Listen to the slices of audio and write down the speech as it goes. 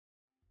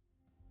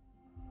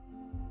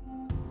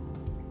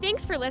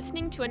Thanks for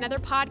listening to another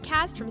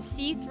podcast from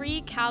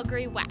C3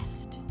 Calgary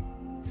West.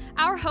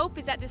 Our hope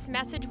is that this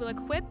message will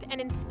equip and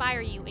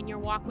inspire you in your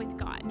walk with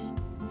God.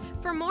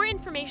 For more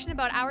information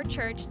about our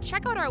church,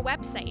 check out our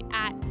website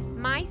at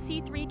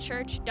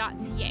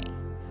myc3church.ca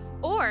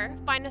or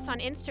find us on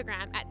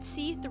Instagram at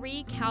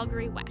C3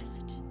 Calgary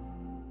West.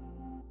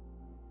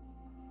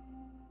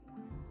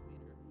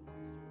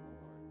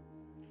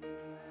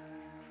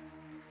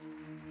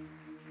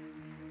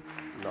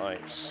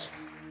 Nice.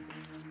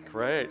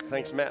 Great.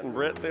 Thanks, Matt and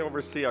Britt. They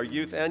oversee our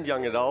youth and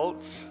young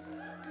adults.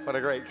 What a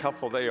great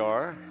couple they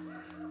are.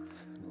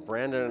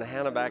 Brandon and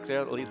Hannah back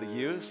there that lead the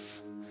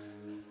youth.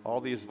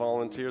 All these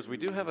volunteers. We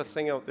do have a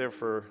thing out there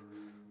for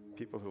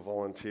people who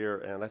volunteer,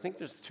 and I think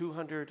there's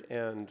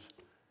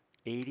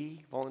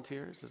 280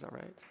 volunteers. Is that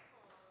right?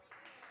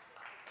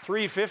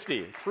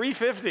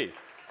 350.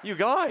 You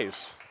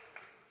guys.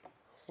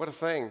 What a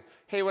thing.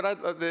 Hey,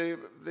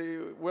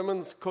 the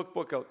women's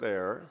cookbook out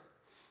there,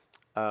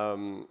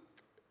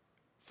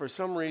 for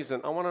some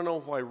reason, I want to know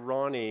why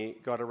Ronnie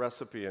got a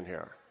recipe in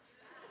here.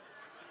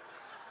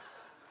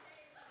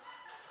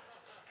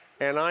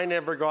 And I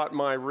never got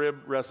my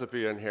rib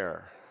recipe in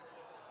here.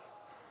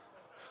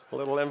 A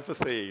little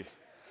empathy.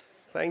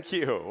 Thank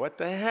you. What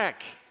the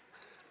heck?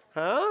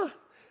 Huh?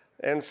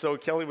 And so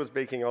Kelly was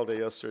baking all day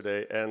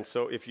yesterday, and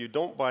so if you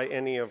don't buy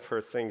any of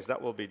her things,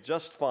 that will be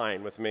just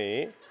fine with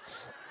me.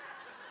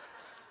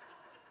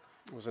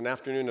 It was an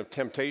afternoon of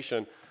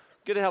temptation.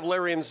 Good to have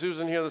Larry and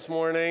Susan here this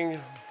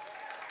morning.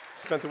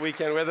 Spent the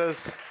weekend with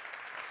us.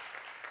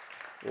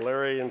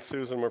 Larry and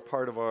Susan were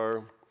part of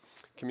our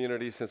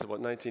community since about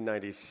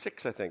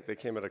 1996, I think. They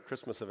came at a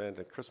Christmas event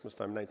at Christmas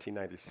time,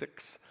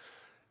 1996,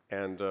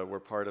 and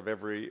were part of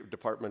every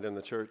department in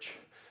the church,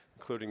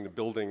 including the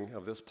building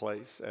of this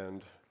place.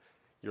 And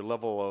your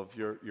level of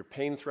your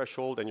pain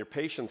threshold and your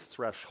patience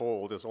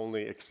threshold is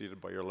only exceeded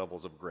by your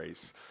levels of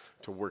grace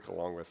to work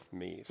along with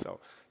me. So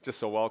just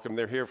so welcome.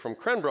 They're here from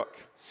Cranbrook,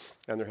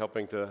 and they're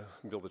helping to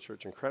build a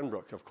church in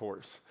Cranbrook, of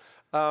course.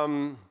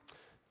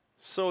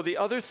 So the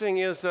other thing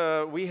is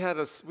we had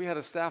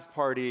a staff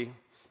party,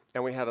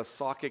 and we had a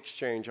sock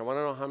exchange. I want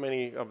to know how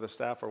many of the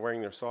staff are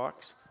wearing their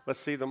socks. Let's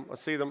see them.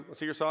 Let's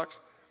see your socks.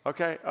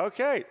 Okay.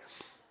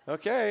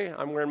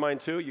 I'm wearing mine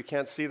too. You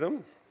can't see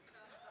them.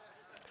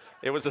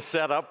 It was a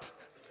setup.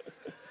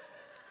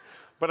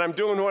 But I'm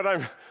doing what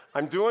I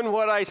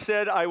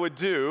said I would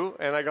do,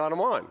 and I got them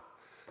on.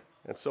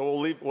 And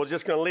so we're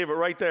just going to leave it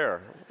right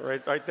there,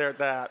 right there at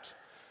that.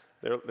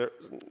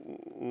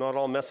 Not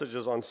all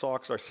messages on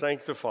socks are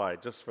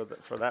sanctified, just for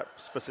that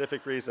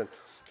specific reason.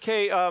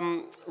 Okay,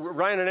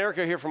 Ryan and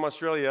Erica are here from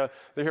Australia.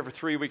 They're here for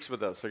 3 weeks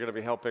with us. They're going to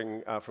be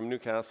helping from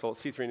Newcastle,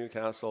 C3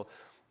 Newcastle,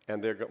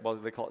 and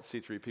they call it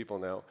C3 People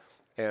now.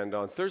 And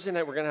on Thursday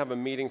night, we're going to have a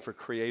meeting for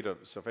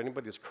creatives. So if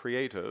anybody's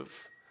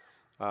creative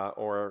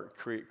or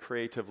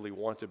creatively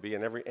want to be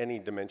in any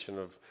dimension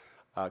of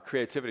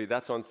creativity,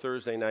 that's on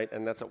Thursday night,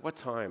 and that's at what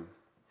time?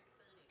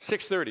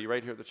 6:30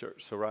 right here at the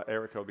church. So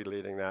Erica will be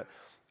leading that.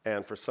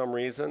 And for some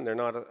reason, they're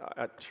not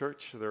at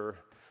church. They're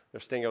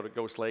staying out at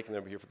Ghost Lake, and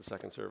they'll be here for the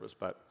second service.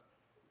 But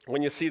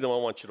when you see them, I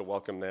want you to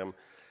welcome them,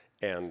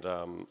 and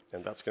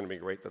that's going to be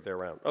great that they're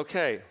around.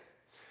 Okay,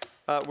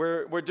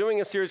 we're doing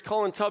a series.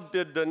 Colin Tubb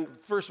did the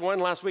first one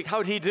last week.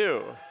 How'd he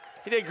do?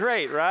 He did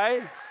great,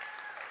 right?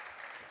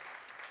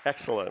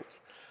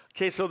 Excellent.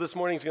 Okay, so this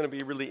morning's going to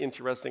be really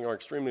interesting or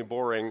extremely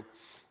boring.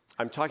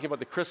 I'm talking about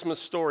the Christmas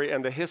story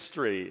and the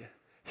history.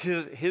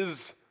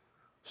 His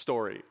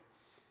story,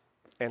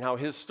 and how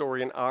his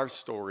story and our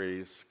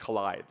stories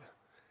collide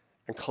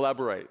and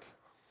collaborate.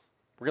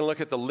 We're going to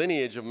look at the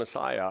lineage of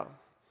Messiah,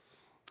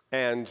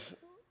 and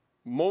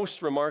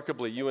most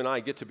remarkably, you and I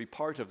get to be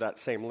part of that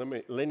same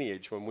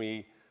lineage when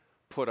we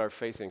put our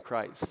faith in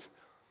Christ.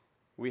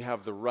 We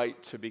have the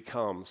right to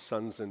become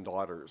sons and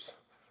daughters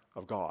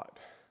of God.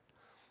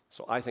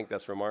 So I think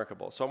that's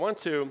remarkable. So I want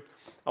to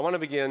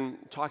begin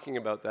talking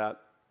about that.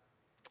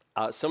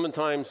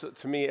 Sometimes,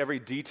 to me, every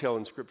detail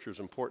in Scripture is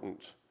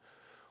important.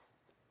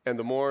 And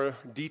the more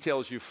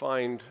details you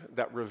find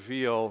that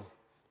reveal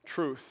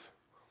truth,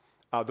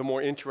 the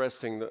more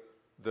interesting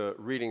the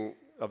reading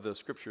of the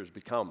Scriptures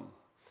become.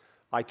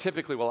 I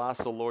typically will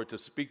ask the Lord to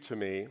speak to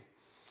me.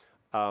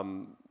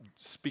 I'll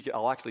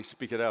actually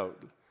speak it out.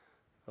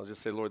 I'll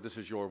just say, Lord, this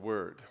is your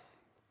word.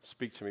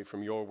 Speak to me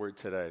from your word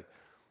today.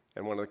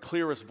 And one of the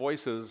clearest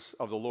voices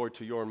of the Lord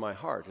to your and my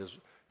heart is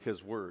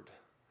his word.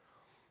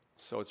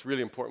 So it's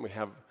really important we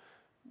have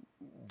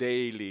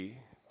daily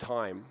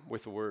time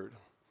with the Word.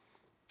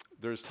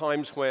 There's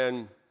times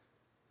when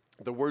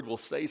the Word will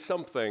say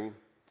something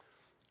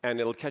and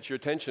it'll catch your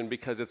attention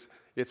because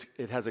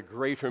it has a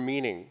greater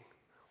meaning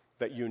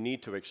that you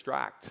need to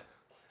extract.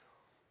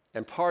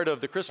 And part of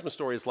the Christmas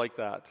story is like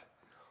that.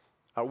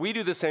 We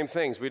do the same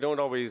things. We don't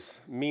always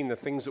mean the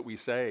things that we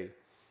say.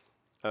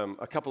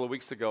 A couple of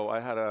weeks ago, I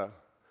had a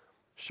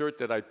shirt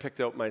that I picked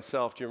out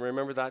myself. Do you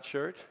remember that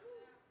shirt?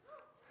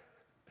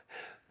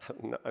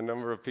 A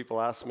number of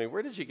people asked me,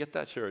 where did you get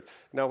that shirt?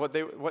 Now, what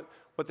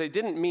they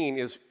didn't mean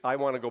is, I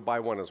want to go buy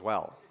one as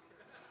well.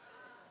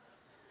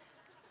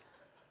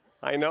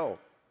 I know.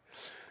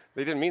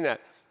 They didn't mean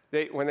that.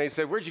 When they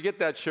said, "Where'd you get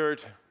that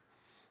shirt?"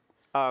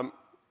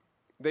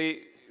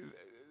 They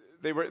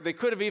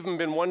could have even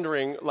been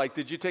wondering, like,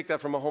 did you take that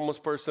from a homeless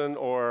person?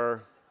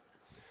 Or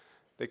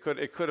it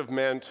could have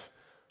meant,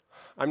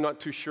 I'm not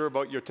too sure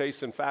about your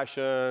taste in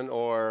fashion,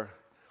 or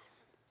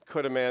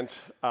could have meant,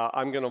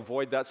 I'm going to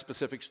avoid that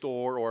specific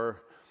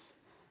store,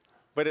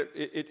 but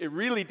it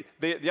really,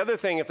 the other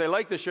thing, if they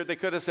liked the shirt, they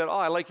could have said, "Oh,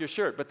 I like your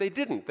shirt," but they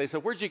didn't. They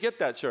said, "Where'd you get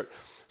that shirt?"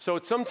 So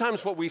it's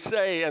sometimes what we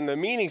say and the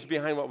meanings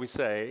behind what we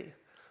say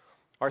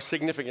are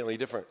significantly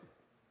different.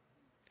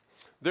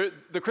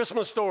 The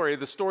Christmas story,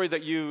 the story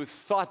that you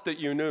thought that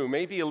you knew,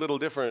 may be a little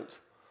different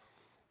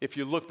if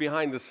you look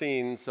behind the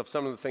scenes of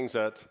some of the things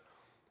that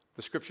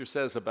the Scripture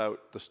says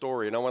about the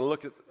story. And I want to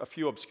look at a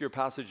few obscure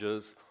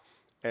passages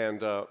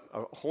and a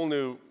whole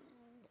new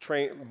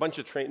bunch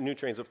of new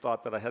trains of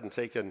thought that I hadn't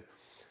taken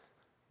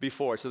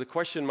before. So the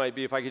question might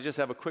be, if I could just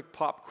have a quick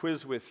pop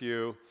quiz with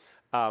you,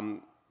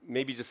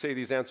 maybe just say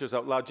these answers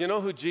out loud. Do you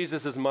know who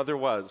Jesus' mother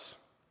was?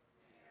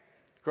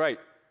 Great.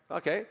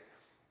 Okay.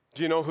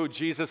 Do you know who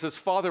Jesus'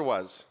 father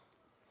was?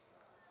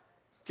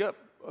 Good.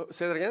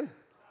 Say that again.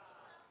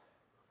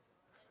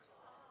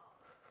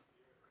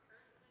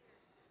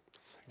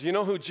 Do you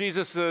know who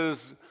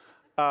Jesus'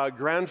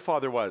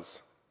 grandfather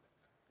was?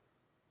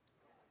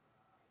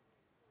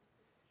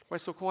 Why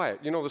so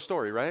quiet? You know the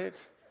story, right?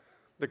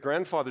 The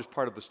grandfather's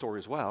part of the story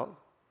as well.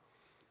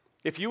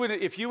 If you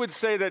would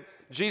say that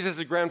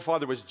Jesus'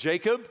 grandfather was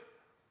Jacob,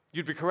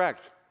 you'd be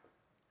correct.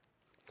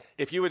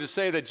 If you were to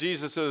say that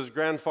Jesus'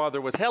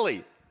 grandfather was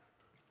Heli,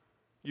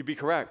 you'd be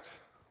correct.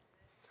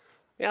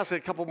 Let me ask a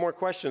couple more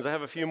questions. I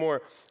have a few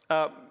more.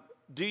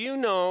 Do you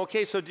know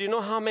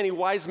how many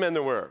wise men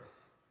there were?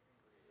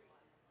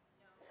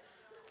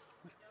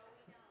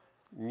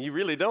 You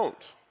really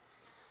don't.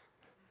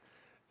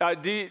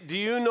 Do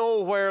you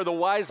know where the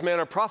wise men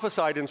are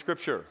prophesied in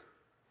Scripture,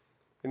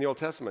 in the Old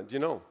Testament? Do you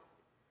know?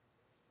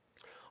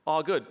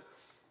 Oh, good.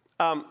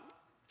 Do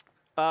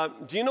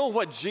you know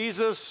what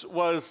Jesus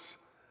was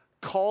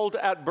called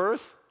at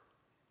birth?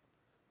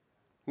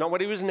 Not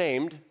what he was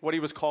named, what he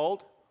was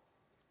called.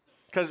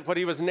 Because what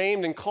he was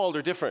named and called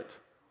are different.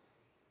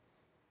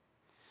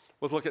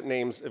 We'll look at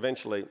names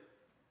eventually.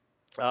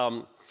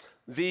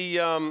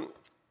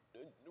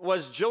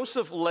 Was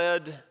Joseph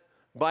led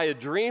by a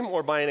dream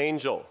or by an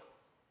angel?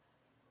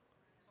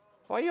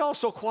 Why are you all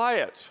so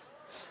quiet?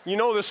 You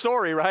know the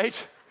story,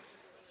 right?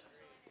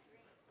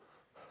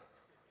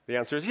 The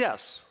answer is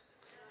yes.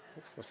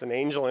 It was an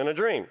angel in a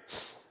dream.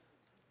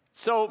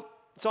 So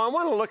I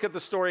want to look at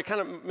the story,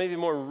 kind of maybe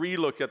more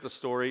re-look at the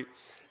story,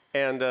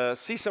 and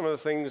see some of the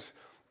things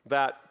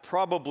that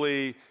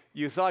probably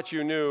you thought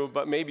you knew,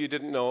 but maybe you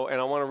didn't know, and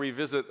I want to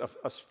revisit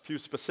a few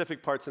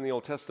specific parts in the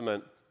Old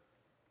Testament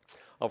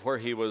of where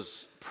he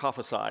was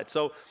prophesied.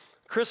 So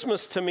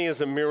Christmas to me is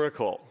a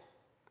miracle.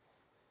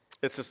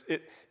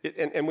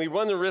 And we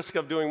run the risk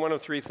of doing one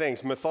of three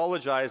things: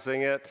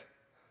 mythologizing it,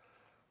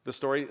 the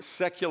story,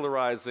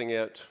 secularizing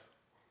it,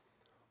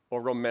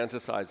 or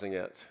romanticizing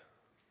it.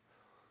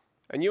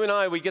 And you and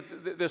I, we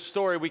get this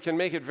story, we can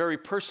make it very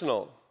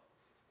personal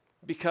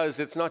because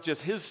it's not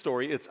just his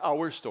story, it's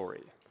our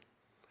story.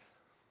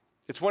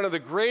 It's one of the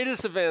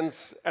greatest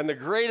events and the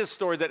greatest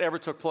story that ever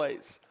took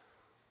place.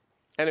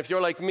 And if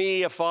you're like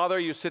me, a father,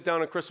 you sit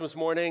down on Christmas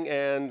morning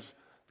and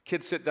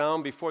kids sit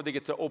down before they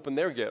get to open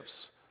their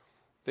gifts.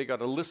 They got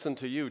to listen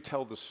to you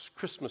tell the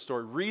Christmas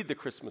story, read the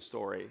Christmas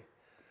story.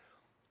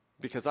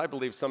 Because I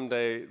believe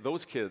someday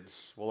those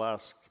kids will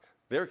ask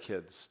their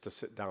kids to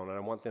sit down, and I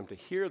want them to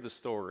hear the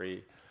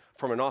story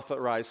from an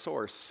authorized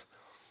source,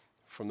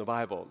 from the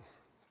Bible.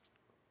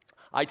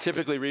 I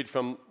typically read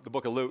from the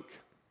book of Luke.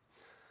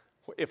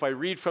 If I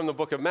read from the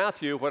book of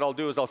Matthew, what I'll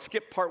do is I'll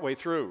skip partway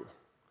through.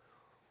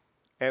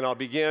 And I'll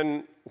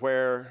begin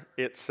where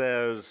it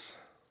says,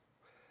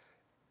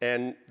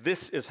 "And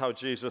this is how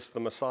Jesus the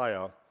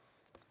Messiah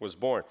was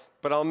born."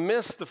 But I'll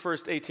miss the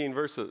first 18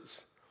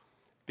 verses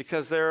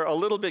because they're a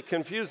little bit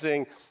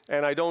confusing,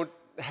 and I don't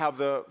have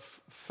the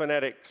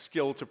phonetic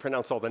skill to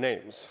pronounce all the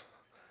names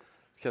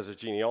because there's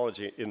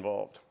genealogy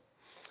involved.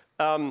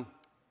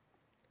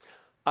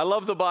 I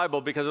love the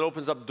Bible because it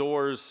opens up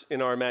doors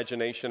in our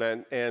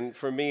imagination, and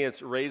for me, it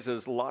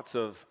raises lots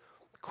of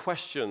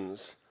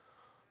questions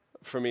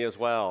for me as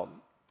well.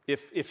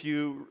 If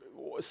you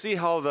see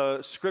how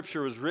the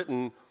Scripture was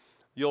written,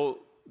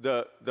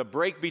 the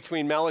break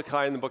between Malachi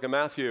and the book of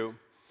Matthew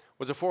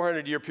was a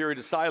 400-year period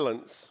of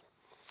silence.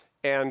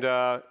 And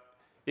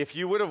if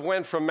you would have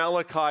went from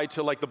Malachi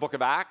to like the book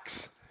of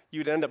Acts,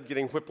 you'd end up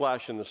getting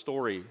whiplash in the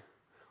story.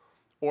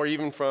 Or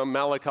even from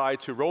Malachi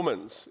to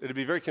Romans. It'd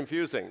be very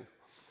confusing.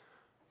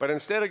 But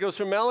instead it goes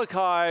from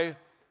Malachi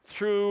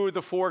through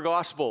the four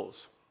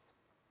Gospels.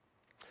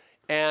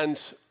 And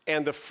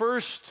the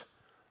first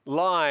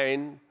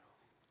line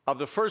of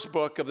the first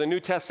book of the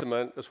New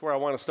Testament is where I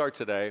want to start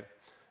today.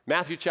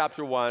 Matthew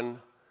chapter 1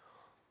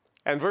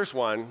 and verse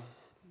 1.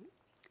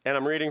 And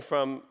I'm reading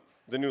from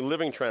the New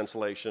Living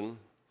Translation.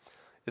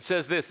 It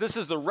says this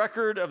is the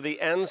record of the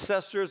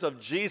ancestors of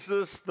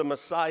Jesus, the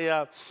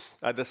Messiah,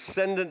 a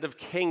descendant of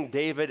King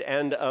David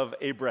and of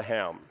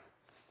Abraham.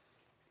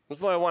 That's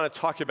what I want to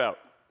talk about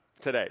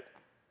today.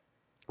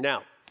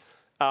 Now,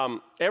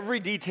 every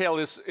detail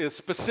is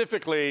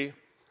specifically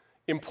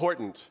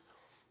important.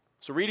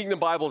 So reading the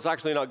Bible is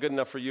actually not good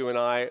enough for you and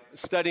I.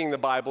 Studying the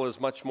Bible is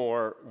much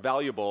more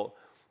valuable,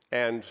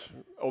 and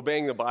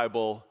obeying the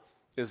Bible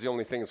is the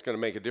only thing that's going to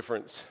make a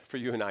difference for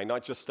you and I,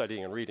 not just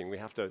studying and reading. We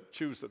have to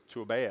choose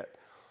to obey it.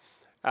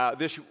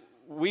 This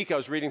week I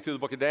was reading through the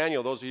book of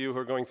Daniel. Those of you who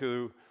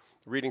are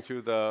reading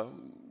through the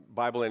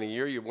Bible in a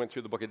year, you went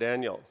through the book of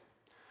Daniel.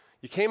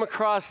 You came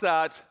across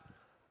that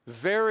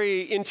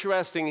very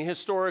interesting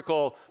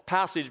historical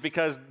passage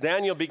because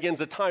Daniel begins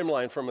a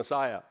timeline for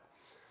Messiah.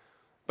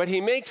 But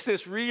he makes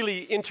this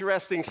really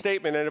interesting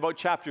statement in about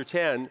chapter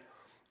 10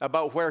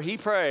 about where he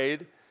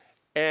prayed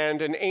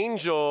and an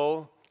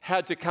angel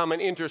had to come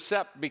and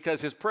intercept because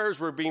his prayers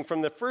were being,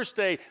 from the first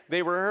day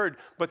they were heard,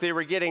 but they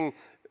were getting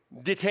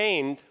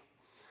detained,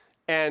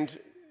 and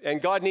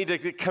God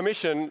needed to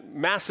commission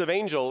massive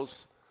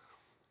angels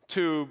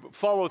to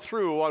follow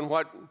through on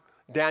what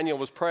Daniel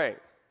was praying.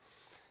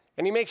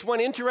 And he makes one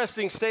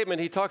interesting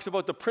statement. He talks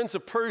about the prince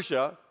of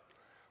Persia,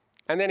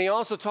 and then he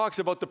also talks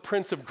about the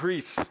prince of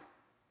Greece.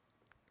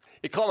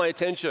 It caught my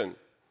attention.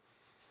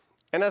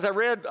 And as I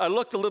read, I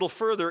looked a little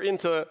further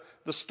into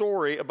the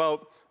story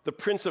about the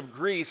prince of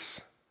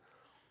Greece.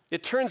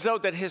 It turns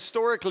out that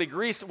historically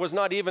Greece was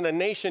not even a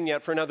nation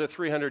yet for another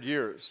 300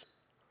 years.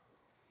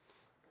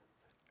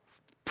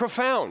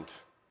 Profound,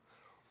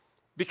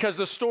 because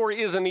the story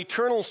is an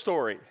eternal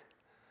story.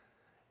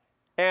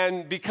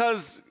 And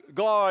because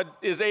God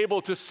is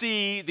able to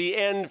see the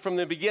end from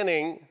the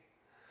beginning,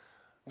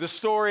 the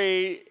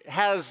story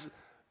has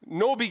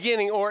no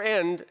beginning or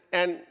end,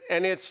 and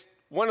it's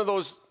one of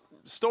those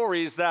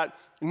stories that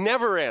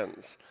never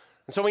ends.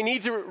 And so we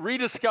need to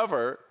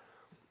rediscover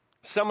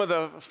some of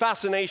the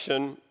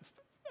fascination,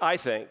 I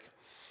think,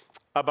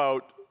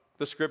 about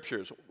the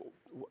Scriptures.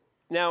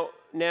 Now,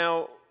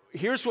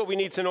 here's what we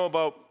need to know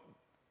about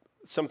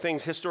some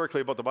things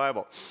historically about the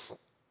Bible.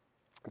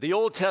 The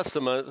Old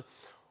Testament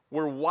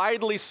were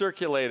widely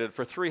circulated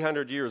for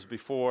 300 years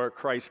before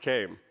Christ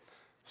came.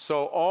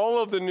 So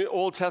all of the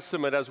Old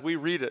Testament, as we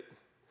read it,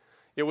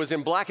 it was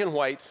in black and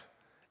white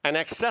and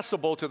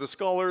accessible to the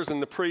scholars and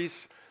the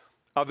priests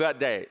of that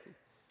day.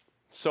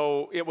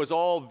 So it was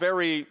all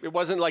it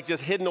wasn't like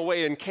just hidden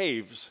away in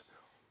caves.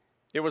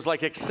 It was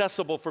like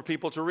accessible for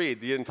people to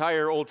read, the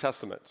entire Old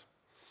Testament.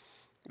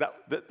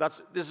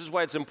 This is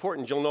why it's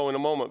important, you'll know in a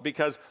moment,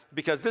 because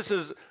this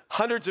is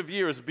hundreds of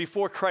years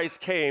before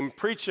Christ came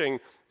preaching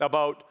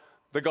about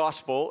the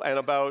gospel and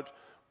about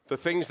the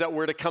things that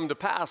were to come to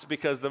pass,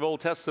 because the Old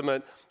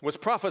Testament was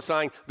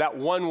prophesying that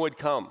one would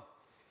come.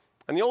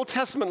 And the Old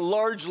Testament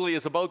largely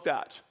is about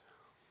that.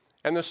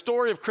 And the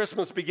story of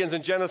Christmas begins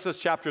in Genesis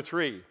chapter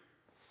 3.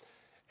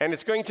 And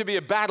it's going to be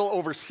a battle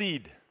over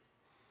seed.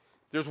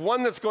 There's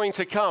one that's going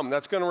to come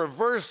that's going to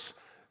reverse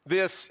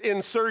this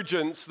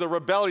insurgence, the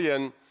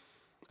rebellion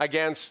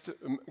against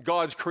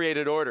God's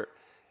created order.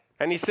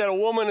 And he said a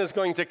woman is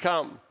going to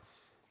come,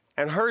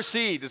 and her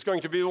seed is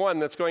going to be the one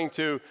that's going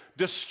to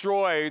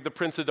destroy the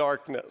prince of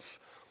darkness.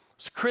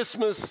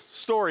 Christmas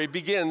story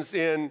begins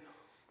in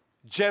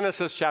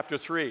Genesis chapter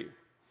 3.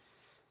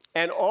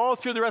 And all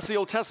through the rest of the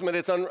Old Testament,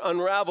 it's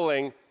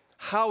unraveling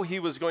how he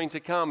was going to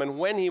come and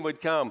when he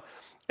would come.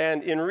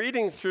 And in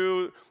reading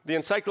through the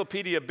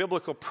Encyclopedia of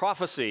Biblical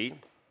Prophecy,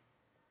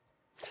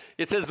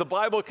 it says the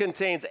Bible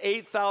contains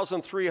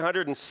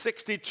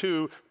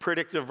 8,362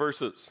 predictive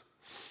verses.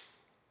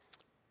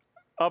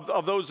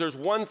 Of those, there's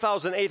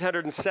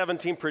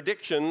 1,817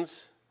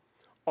 predictions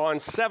on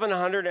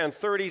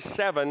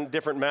 737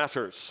 different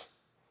matters.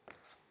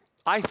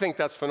 I think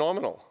that's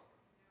phenomenal.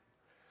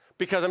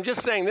 Because I'm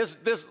just saying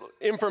this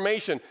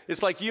information,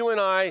 it's like you and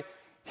I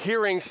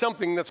hearing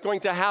something that's going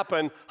to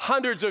happen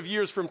hundreds of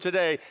years from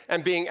today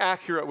and being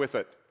accurate with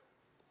it.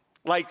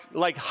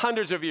 Like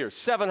hundreds of years,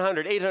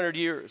 700, 800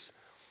 years.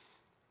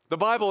 The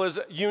Bible is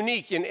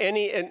unique in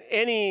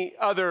any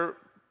other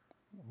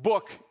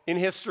book in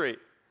history.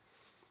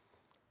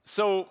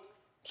 So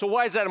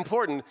why is that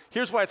important?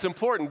 Here's why it's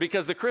important.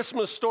 Because the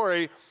Christmas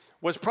story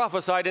was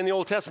prophesied in the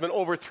Old Testament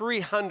over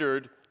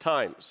 300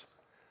 times.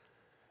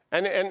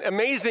 And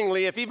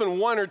amazingly, if even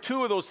one or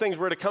two of those things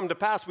were to come to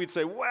pass, we'd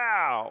say,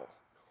 wow.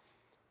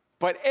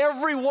 But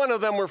every one of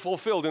them were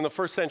fulfilled in the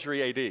first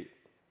century AD.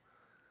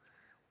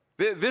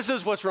 This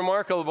is what's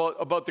remarkable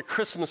about the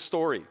Christmas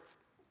story.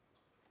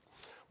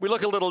 We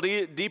look a little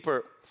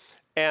deeper,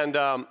 and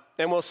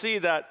we'll see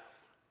that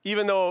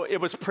even though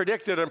it was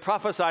predicted and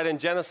prophesied in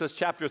Genesis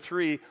chapter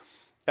 3,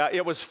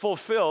 it was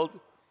fulfilled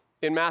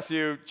in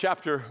Matthew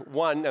chapter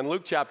 1 and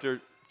Luke chapter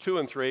 2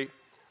 and 3.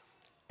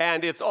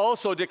 And it's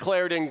also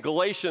declared in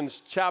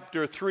Galatians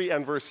chapter 3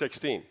 and verse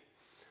 16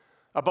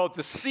 about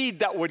the seed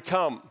that would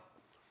come,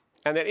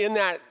 and that in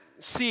that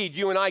seed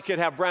you and I could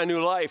have brand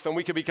new life and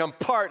we could become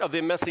part of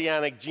the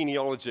messianic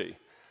genealogy.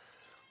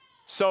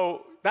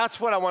 So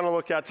that's what I want to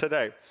look at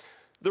today.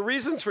 The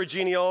reasons for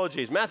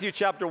genealogies. Matthew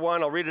chapter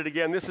 1, I'll read it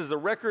again. This is the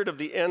record of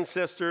the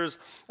ancestors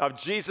of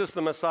Jesus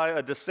the Messiah,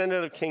 a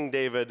descendant of King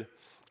David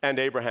and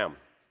Abraham.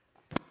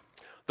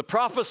 The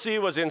prophecy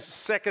was in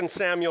 2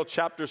 Samuel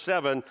chapter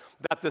 7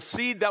 that the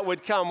seed that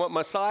would come, what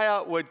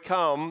Messiah would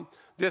come,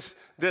 this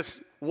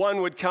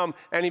one would come,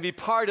 and he'd be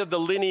part of the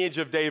lineage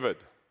of David.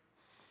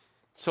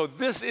 So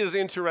this is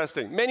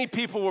interesting. Many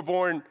people were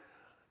born,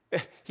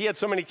 he had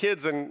so many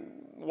kids and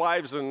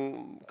wives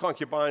and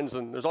concubines,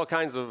 and there's all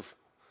kinds of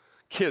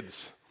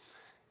kids.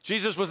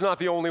 Jesus was not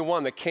the only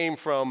one that came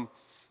from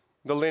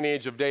the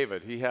lineage of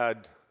David. He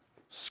had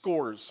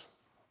scores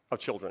of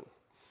children.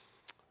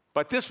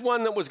 But this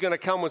one that was going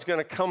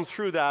to come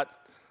through that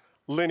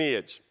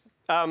lineage.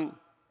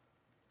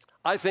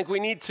 I think we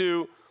need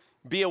to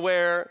be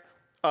aware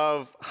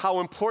of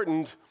how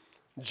important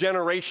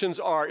generations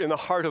are in the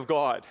heart of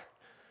God.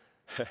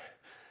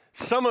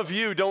 Some of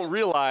you don't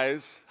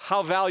realize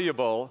how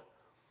valuable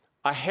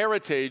a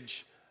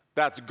heritage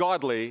that's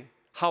godly,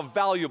 how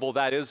valuable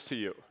that is to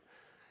you.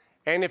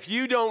 And if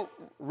you don't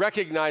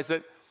recognize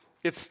it,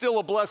 it's still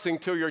a blessing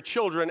to your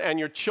children and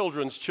your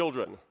children's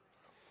children.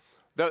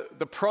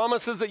 The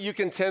promises that you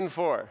contend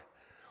for,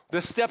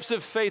 the steps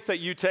of faith that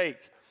you take,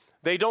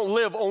 they don't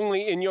live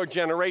only in your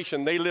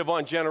generation. They live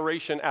on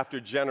generation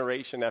after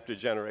generation after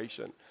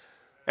generation.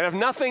 And if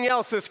nothing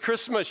else this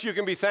Christmas, you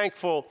can be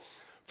thankful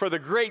for the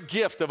great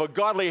gift of a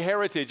godly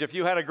heritage. If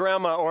you had a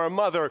grandma or a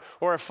mother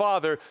or a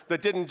father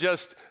that didn't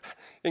just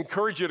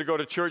encourage you to go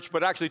to church,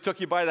 but actually took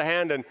you by the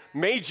hand and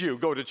made you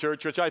go to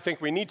church, which I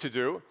think we need to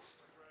do,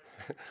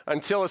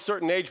 until a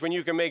certain age when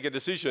you can make a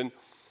decision.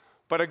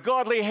 But a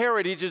godly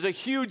heritage is a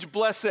huge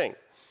blessing.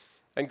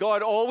 And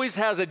God always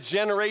has a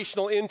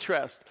generational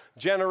interest,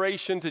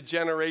 generation to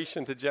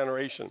generation to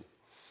generation.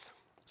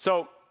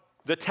 So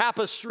the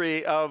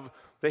tapestry of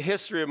the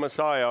history of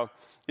Messiah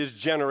is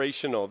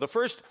generational.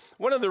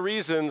 One of the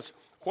reasons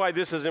why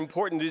this is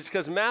important is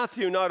because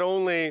Matthew not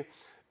only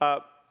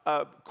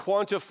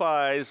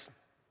quantifies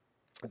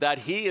that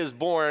he is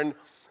born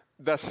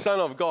the Son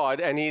of God,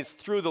 and he's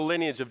through the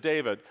lineage of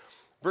David.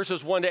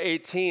 Verses 1 to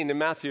 18 in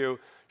Matthew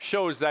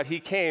shows that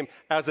he came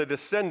as a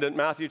descendant,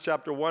 Matthew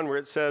chapter 1, where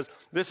it says,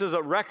 this is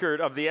a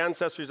record of the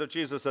ancestors of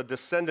Jesus, a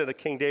descendant of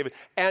King David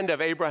and of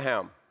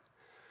Abraham.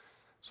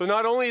 So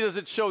not only does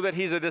it show that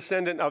he's a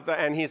descendant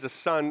and he's a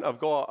son of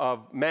God,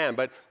 of man,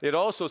 but it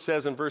also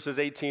says in verses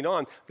 18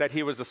 on that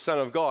he was the Son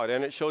of God,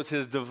 and it shows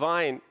his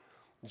divine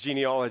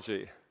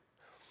genealogy.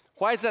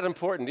 Why is that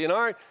important? In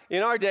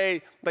our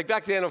day, like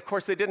back then, of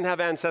course, they didn't have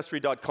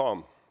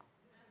Ancestry.com.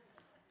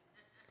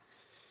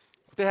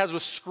 What they had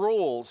was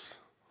scrolls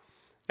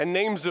and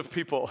names of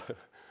people,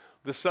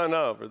 the son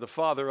of or the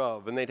father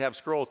of, and they'd have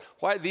scrolls.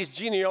 Why these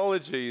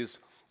genealogies,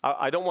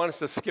 I don't want us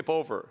to skip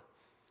over,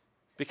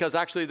 because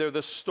actually they're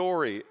the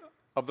story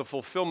of the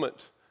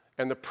fulfillment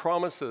and the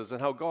promises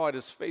and how God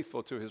is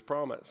faithful to his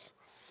promise.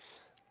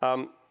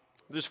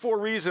 There's 4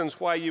 reasons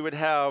why you would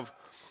have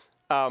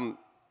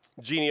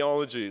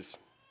genealogies.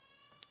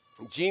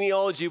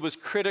 Genealogy was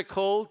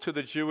critical to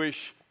the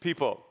Jewish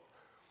people.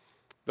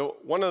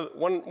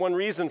 One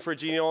reason for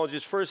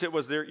genealogies, first, it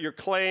was your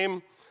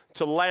claim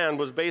to land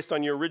was based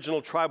on your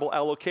original tribal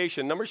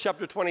allocation. Numbers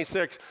chapter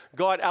 26,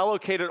 God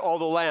allocated all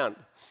the land.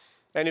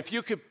 And if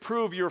you could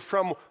prove you're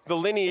from the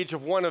lineage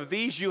of one of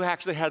these, you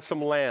actually had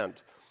some land.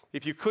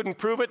 If you couldn't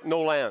prove it,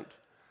 no land.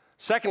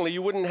 Secondly,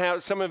 you wouldn't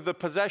have some of the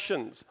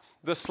possessions,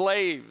 the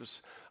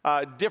slaves,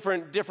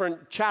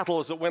 different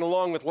chattels that went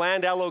along with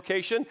land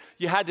allocation.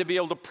 You had to be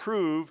able to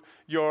prove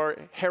your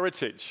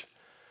heritage.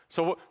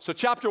 So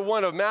chapter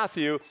 1 of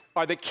Matthew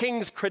are the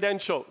king's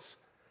credentials.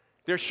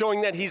 They're showing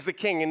that he's the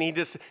king, and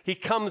he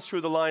comes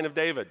through the line of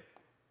David.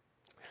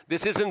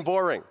 This isn't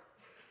boring.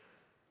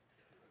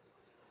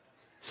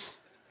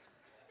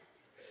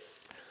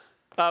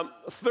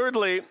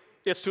 Thirdly,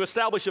 it's to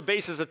establish a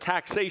basis of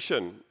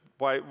taxation.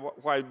 Why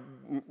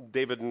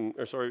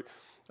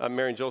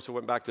Mary and Joseph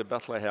went back to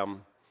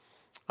Bethlehem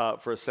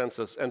for a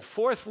census. And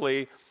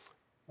fourthly,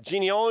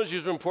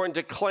 genealogies are important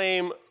to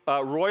claim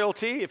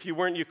royalty. If you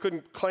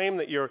couldn't claim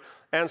that your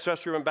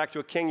ancestry went back to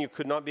a king, you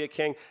could not be a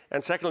king.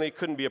 And secondly, you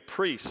couldn't be a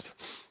priest.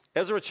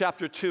 Ezra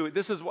chapter 2,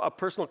 this is a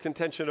personal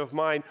contention of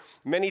mine.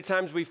 Many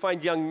times we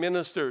find young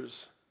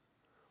ministers.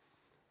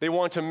 They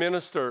want to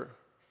minister,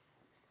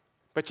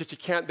 but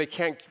yet they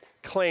can't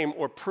claim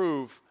or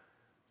prove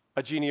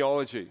a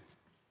genealogy.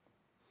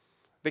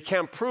 They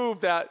can't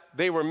prove that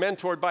they were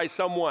mentored by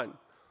someone.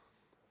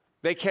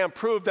 They can't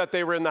prove that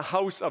they were in the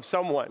house of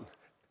someone.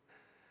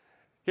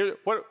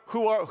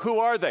 Who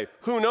are they?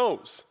 Who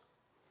knows?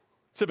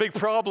 It's a big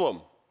problem.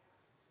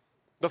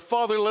 The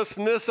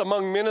fatherlessness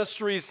among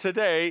ministries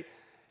today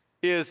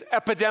is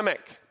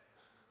epidemic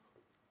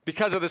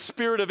because of the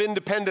spirit of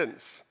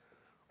independence.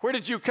 Where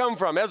did you come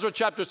from? Ezra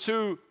chapter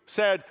 2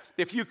 said,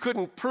 if you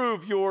couldn't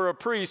prove you were a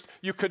priest,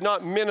 you could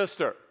not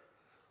minister.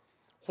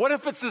 What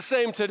if it's the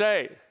same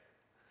today?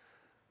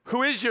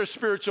 Who is your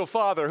spiritual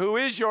father? Who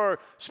is your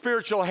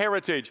spiritual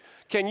heritage?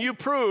 Can you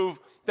prove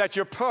that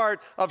you're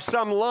part of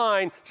some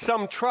line,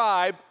 some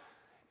tribe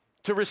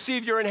To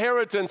receive your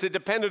inheritance, it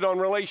depended on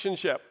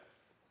relationship.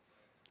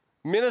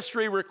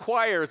 Ministry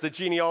requires a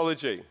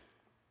genealogy.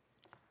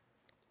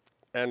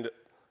 And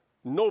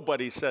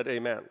nobody said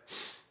amen.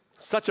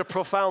 Such a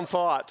profound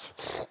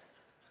thought.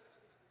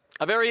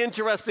 A very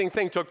interesting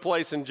thing took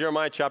place in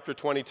Jeremiah chapter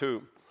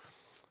 22.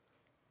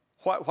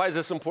 Why is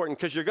this important?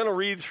 Because you're going to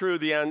read through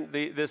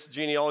this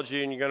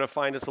genealogy and you're going to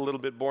find it's a little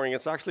bit boring.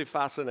 It's actually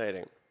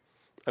fascinating.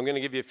 I'm going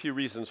to give you a few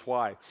reasons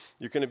why.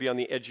 You're going to be on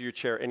the edge of your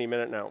chair any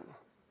minute now.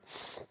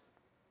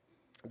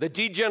 The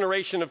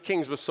degeneration of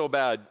kings was so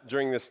bad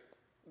during this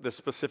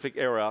specific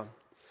era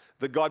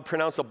that God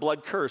pronounced a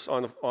blood curse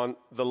on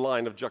the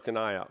line of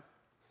Jeconiah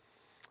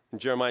in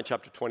Jeremiah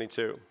chapter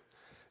 22.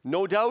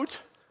 No doubt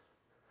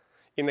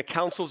in the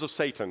counsels of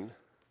Satan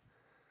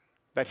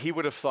that he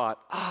would have thought,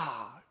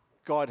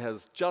 God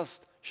has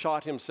just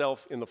shot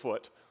himself in the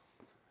foot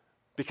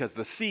because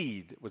the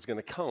seed was going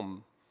to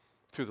come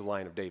through the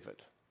line of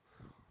David.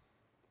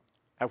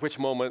 At which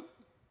moment,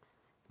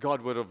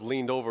 God would have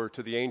leaned over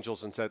to the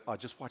angels and said,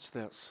 just watch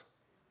this.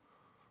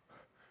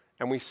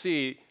 And we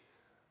see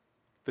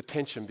the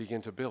tension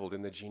begin to build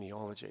in the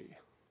genealogy.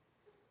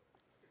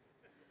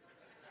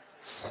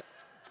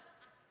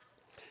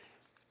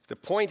 The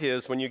point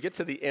is, when you get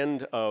to the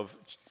end of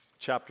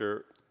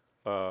chapter,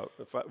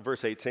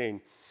 verse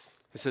 18,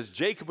 it says,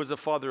 Jacob was the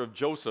father of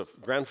Joseph,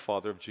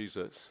 grandfather of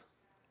Jesus,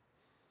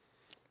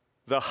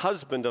 the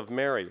husband of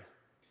Mary.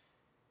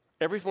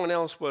 Everyone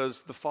else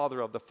was the father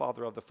of the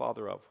father of the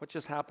father of. What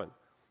just happened?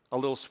 A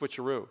little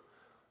switcheroo.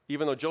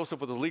 Even though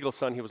Joseph was the legal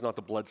son, he was not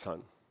the blood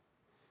son.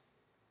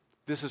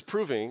 This is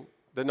proving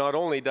that not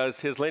only does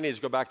his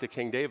lineage go back to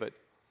King David,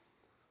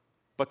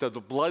 but that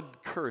the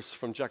blood curse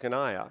from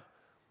Jeconiah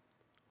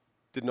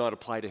did not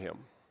apply to him.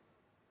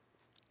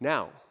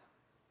 Now,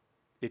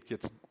 it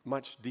gets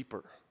much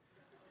deeper.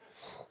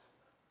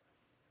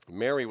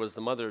 Mary was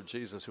the mother of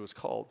Jesus, who was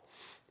called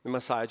the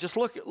Messiah. Just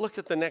look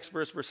at the next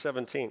verse, verse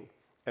 17.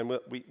 And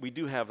we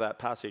do have that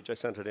passage. I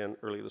sent it in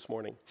early this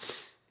morning.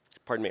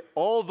 Pardon me.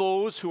 All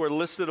those who are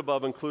listed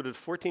above included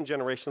 14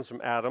 generations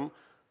from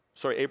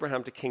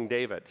Abraham to King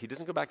David. He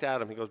doesn't go back to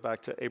Adam, he goes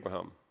back to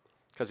Abraham.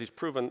 Because he's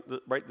proven,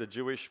 the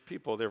Jewish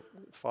people, their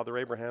father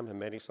Abraham had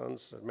many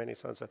sons.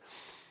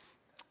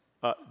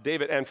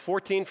 David, and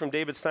 14 from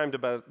David's time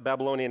to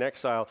Babylonian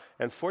exile,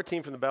 and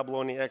 14 from the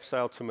Babylonian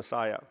exile to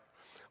Messiah.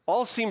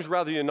 All seems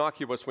rather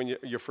innocuous when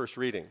you're first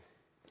reading.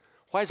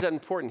 Why is that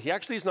important? He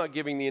actually is not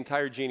giving the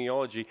entire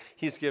genealogy.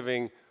 He's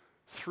giving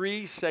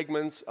 3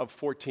 segments of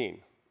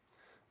 14.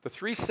 The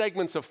 3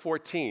 segments of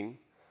 14,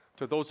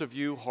 to those of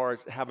you who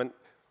have an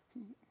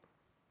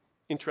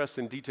interest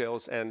in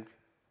details and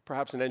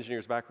perhaps an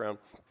engineer's background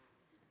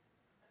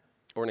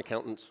or an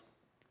accountant's,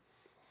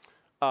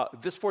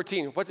 this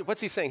 14,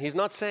 what's he saying? He's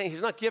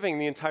not giving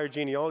the entire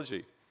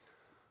genealogy,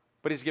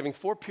 but he's giving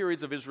 4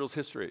 periods of Israel's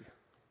history.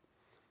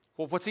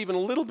 Well, what's even a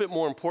little bit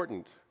more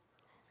important,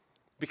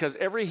 because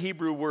every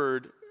Hebrew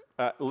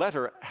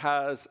letter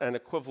has an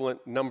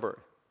equivalent number.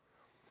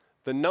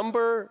 The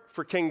number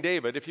for King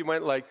David, if you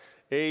went like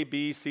A,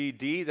 B, C,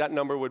 D, that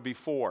number would be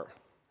 4.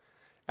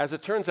 As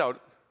it turns out,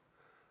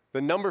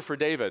 the number for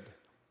David,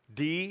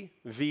 D,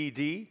 V,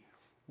 D,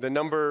 the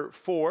number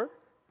 4,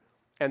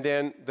 and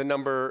then the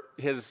number,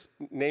 his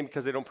name,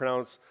 because they don't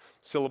pronounce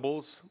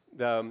syllables,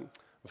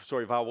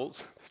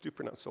 vowels, they do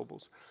pronounce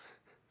syllables.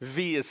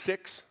 V is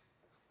 6,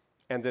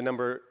 and the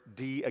number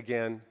D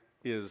again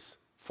is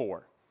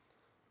 4.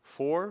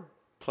 4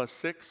 plus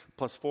 6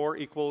 plus 4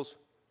 equals,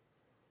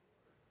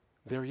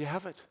 there you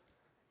have it.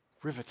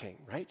 Riveting,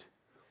 right?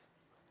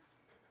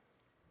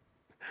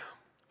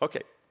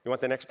 Okay, you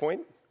want the next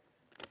point?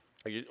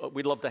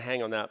 We'd love to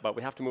hang on that, but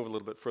we have to move a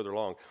little bit further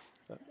along.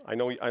 I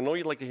know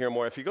you'd like to hear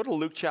more. If you go to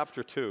Luke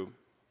chapter 2,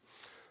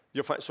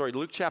 you'll find,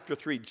 Luke chapter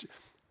 3,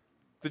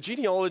 the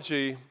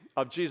genealogy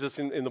of Jesus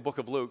in the book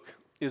of Luke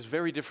is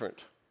very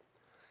different.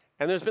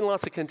 And there's been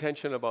lots of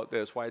contention about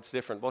this, why it's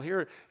different. Well,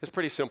 here it's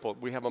pretty simple.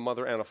 We have a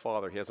mother and a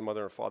father. He has a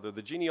mother and a father.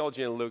 The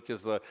genealogy in Luke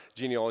is the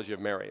genealogy of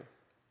Mary.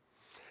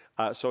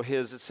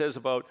 It says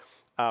about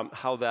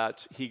how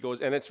that he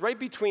goes, and it's right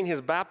between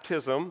his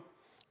baptism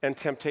and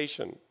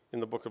temptation in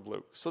the book of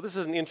Luke. So this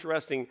is an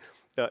interesting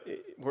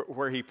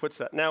where he puts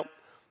that.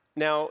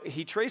 Now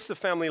he traced the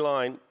family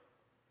line.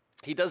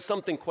 He does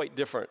something quite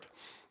different.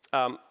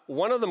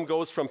 One of them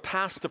goes from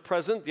past to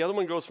present. The other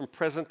one goes from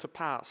present to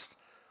past.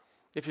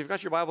 If you've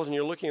got your Bibles and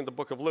you're looking at the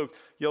book of Luke,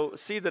 you'll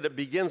see that it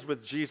begins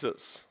with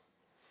Jesus.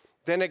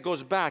 Then it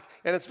goes back.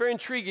 And it's very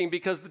intriguing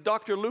because the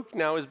Dr. Luke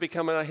now is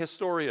becoming a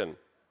historian.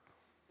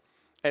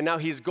 And now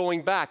he's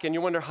going back. And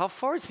you wonder, how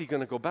far is he going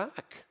to go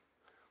back?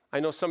 I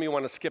know some of you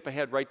want to skip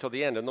ahead right till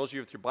the end. And those of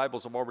you with your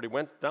Bibles have already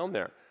went down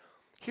there.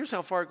 Here's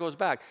how far it goes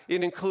back.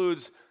 It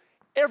includes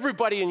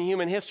everybody in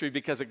human history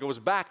because it goes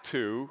back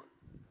to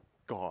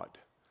God.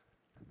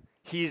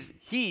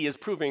 He is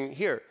proving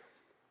here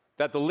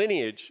that the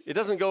lineage, it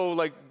doesn't go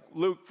like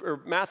Luke or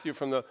Matthew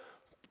from the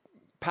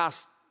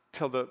past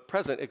till the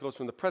present. It goes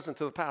from the present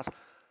to the past.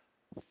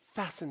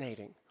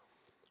 Fascinating.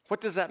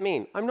 What does that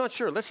mean? I'm not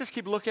sure. Let's just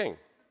keep looking.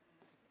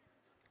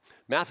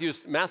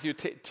 Matthew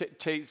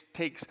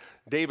takes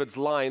David's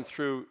line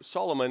through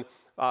Solomon.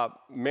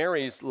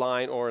 Mary's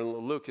line, or in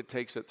Luke, it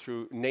takes it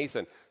through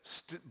Nathan.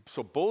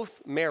 So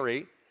both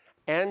Mary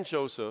and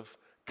Joseph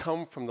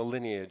come from the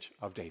lineage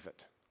of David.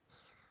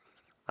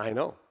 I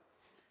know.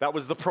 That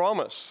was the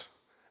promise.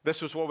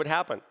 This was what would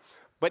happen.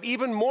 But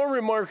even more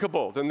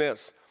remarkable than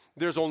this,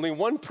 there's only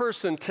one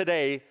person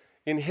today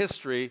in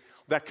history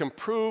that can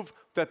prove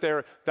that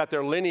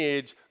their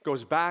lineage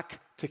goes back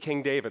to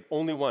King David.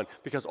 Only one,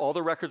 because all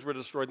the records were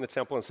destroyed in the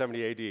temple in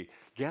 70 AD.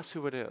 Guess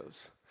who it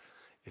is?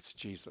 It's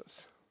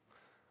Jesus.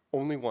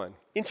 Only one.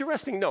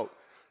 Interesting note.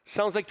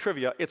 Sounds like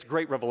trivia. It's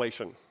great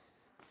revelation.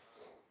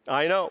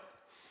 I know.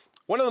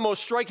 One of the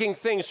most striking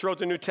things throughout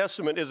the New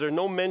Testament is there's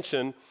no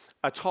mention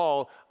at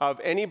all of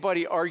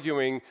anybody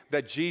arguing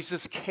that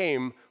Jesus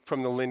came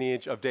from the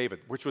lineage of David,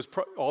 which was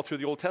all through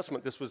the Old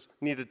Testament. This was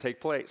needed to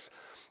take place.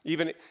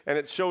 And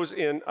it shows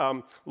in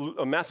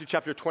Matthew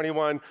chapter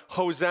 21,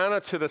 Hosanna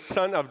to the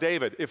Son of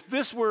David. If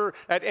this were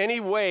at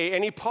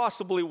any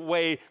possible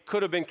way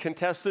could have been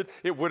contested,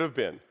 it would have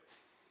been.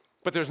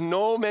 But there's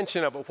no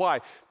mention of it.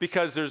 Why?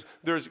 Because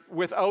there's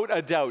without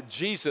a doubt,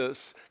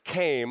 Jesus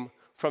came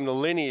from the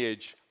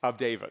lineage of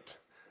David.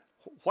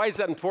 Why is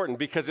that important?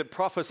 Because it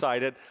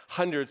prophesied it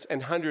hundreds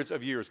and hundreds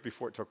of years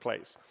before it took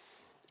place.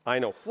 I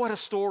know. What a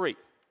story.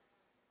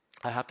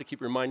 I have to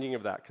keep reminding you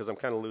of that because I'm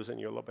kind of losing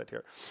you a little bit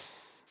here.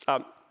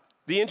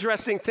 The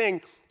interesting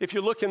thing, if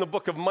you look in the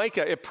book of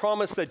Micah, it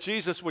promised that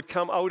Jesus would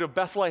come out of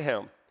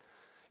Bethlehem.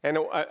 And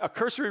a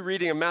cursory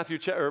reading of Micah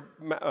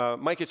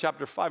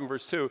chapter 5 and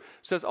verse 2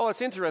 says, oh,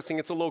 it's interesting,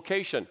 it's a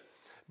location.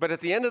 But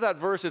at the end of that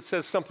verse, it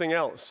says something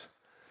else.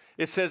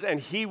 It says, and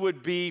he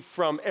would be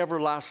from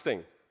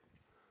everlasting.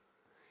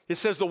 It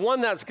says the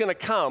one that's going to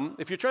come,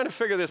 if you're trying to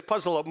figure this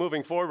puzzle out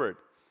moving forward,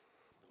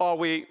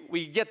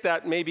 we get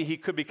that maybe he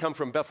could become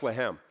from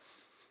Bethlehem,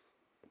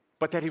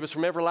 but that he was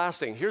from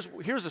everlasting.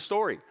 Here's the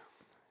story: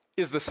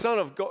 is the son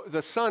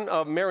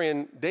of Mary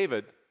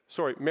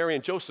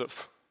and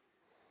Joseph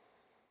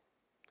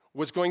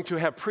was going to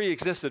have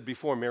pre-existed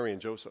before Mary and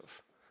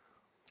Joseph.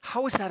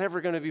 How is that ever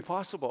going to be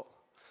possible?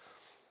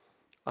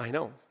 I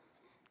know.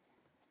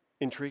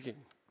 Intriguing.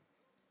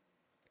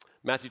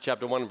 Matthew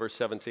chapter 1, verse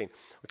 17.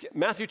 Okay,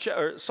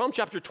 Psalm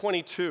chapter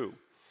 22.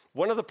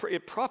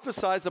 It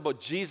prophesies about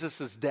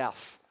Jesus'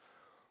 death.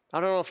 I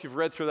don't know if you've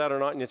read through that or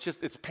not, and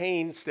it's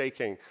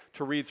painstaking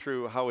to read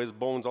through how all his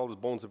bones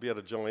would be out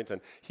of joint,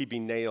 and he'd be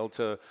nailed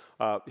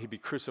he'd be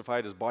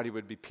crucified, his body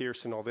would be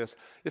pierced and all this.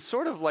 It's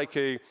sort of like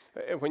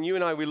when you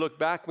and we look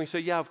back and we say,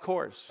 yeah, of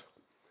course.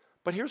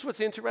 But here's what's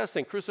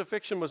interesting.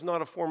 Crucifixion was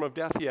not a form of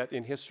death yet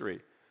in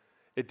history.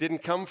 It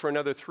didn't come for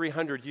another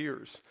 300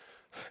 years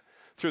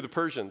through the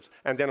Persians,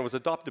 and then it was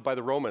adopted by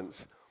the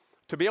Romans.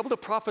 To be able to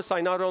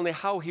prophesy not only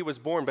how he was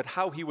born, but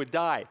how he would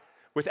die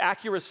with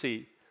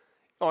accuracy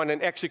on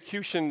an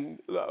execution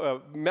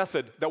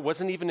method that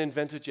wasn't even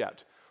invented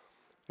yet.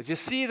 As you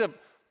see the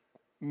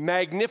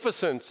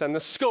magnificence and the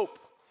scope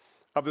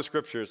of the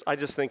scriptures, I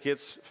just think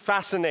it's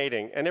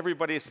fascinating. And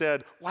everybody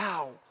said,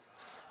 wow.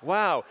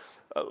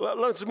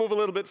 Let's move a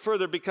little bit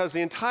further because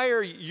the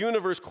entire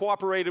universe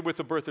cooperated with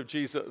the birth of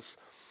Jesus.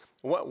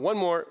 One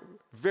more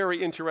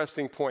very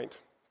interesting point,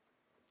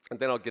 and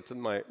then I'll get to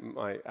my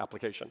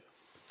application.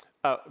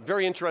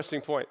 Very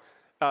interesting point.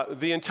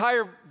 The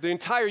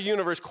entire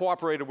universe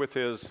cooperated with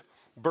his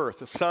birth,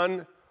 the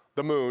sun,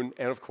 the moon,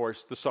 and of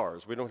course the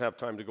stars. We don't have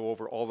time to go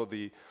over all of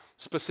the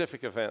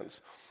specific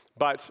events.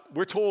 But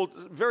we're told,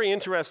 very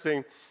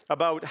interesting,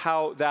 about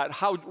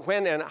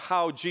when and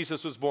how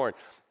Jesus was born.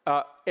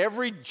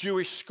 Every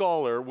Jewish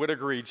scholar would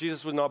agree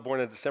Jesus was not born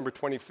on December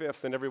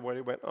 25th, and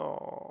everybody went,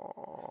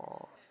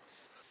 oh.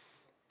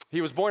 He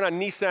was born on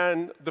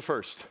Nisan the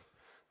 1st,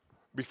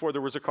 before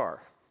there was a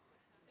car.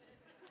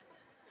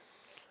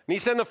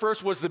 Nisan the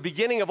 1st was the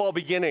beginning of all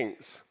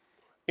beginnings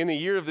in the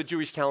year of the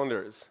Jewish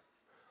calendars.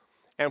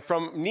 And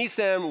from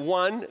Nisan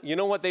 1, you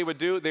know what they would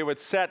do? They would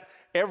set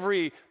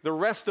the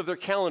rest of their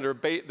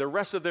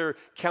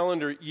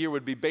calendar year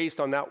would be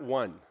based on that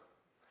one.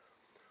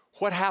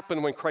 What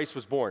happened when Christ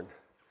was born?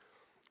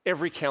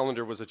 Every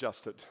calendar was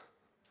adjusted.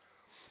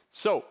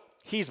 So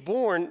he's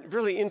born,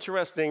 really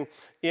interesting,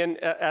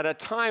 at a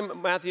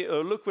time,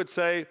 Luke would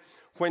say,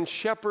 when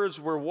shepherds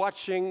were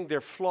watching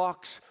their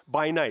flocks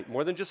by night.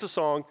 More than just a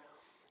song,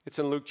 it's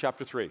in Luke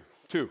chapter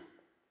 2.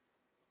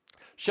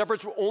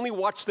 Shepherds will only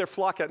watch their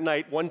flock at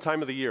night one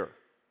time of the year.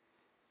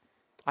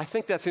 I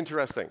think that's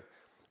interesting.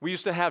 We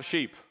used to have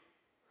sheep.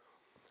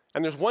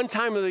 And there's one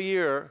time of the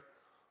year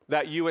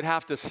that you would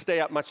have to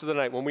stay up much of the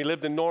night. When we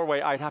lived in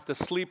Norway, I'd have to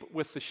sleep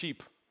with the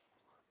sheep.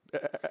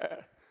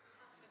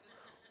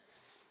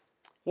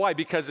 Why?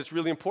 Because it's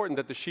really important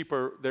that the sheep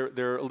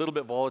they're a little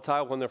bit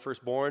volatile when they're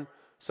first born.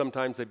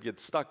 Sometimes they'd get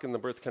stuck in the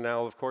birth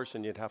canal, of course,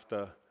 and you'd have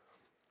to,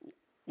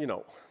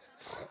 it's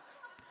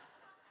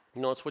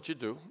what you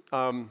do.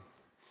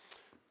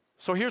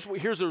 So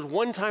there's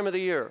one time of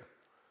the year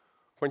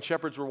when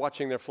shepherds were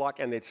watching their flock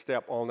and they'd stay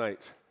up all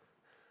night.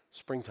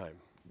 Springtime.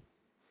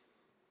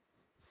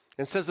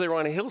 And it says they were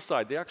on a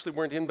hillside. They actually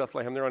weren't in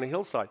Bethlehem. They're on a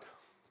hillside.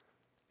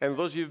 And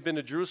those of you who've been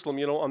to Jerusalem,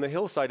 you know, on the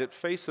hillside, it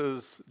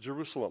faces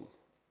Jerusalem.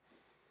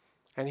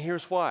 And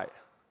here's why.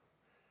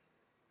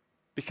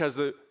 Because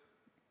the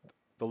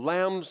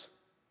lambs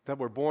that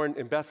were born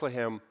in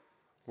Bethlehem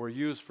were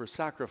used for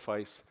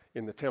sacrifice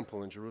in the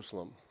temple in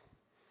Jerusalem.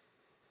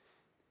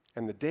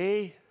 And the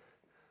day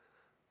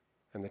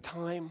and the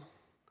time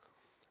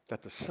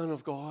that the Son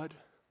of God,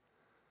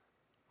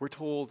 we're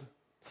told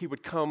he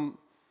would come,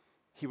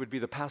 he would be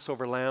the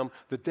Passover lamb.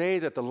 The day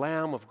that the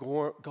Lamb of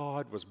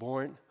God was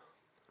born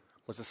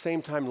was the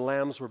same time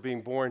lambs were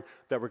being born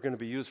that were going to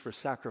be used for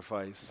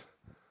sacrifice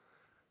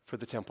for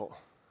the temple.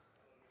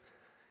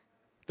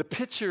 The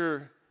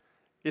picture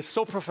is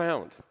so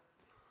profound.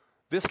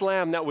 This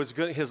lamb that was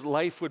good, his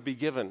life would be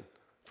given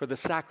for the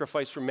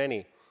sacrifice for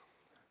many,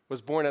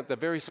 was born at the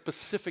very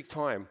specific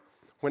time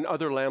when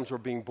other lambs were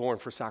being born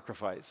for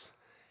sacrifice.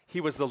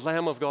 He was the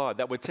Lamb of God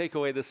that would take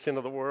away the sin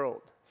of the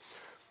world.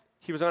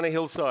 He was on a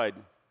hillside.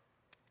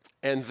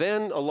 And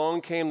then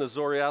along came the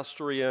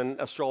Zoroastrian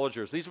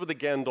astrologers. These were the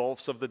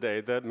Gandalfs of the day,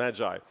 the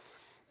Magi.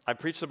 I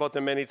preached about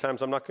them many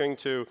times. I'm not going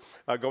to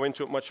go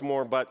into it much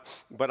more, but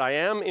I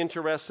am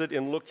interested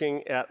in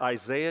looking at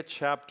Isaiah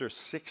chapter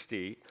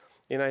 60.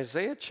 In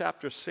Isaiah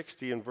chapter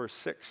 60 and verse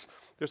 6,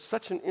 there's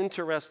such an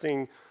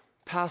interesting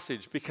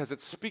passage because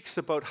it speaks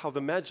about how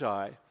the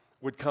Magi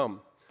would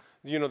come.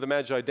 You know, the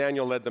Magi,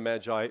 Daniel led the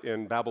Magi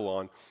in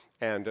Babylon,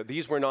 and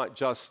these were not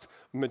just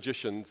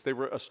magicians. They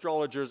were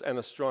astrologers and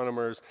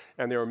astronomers,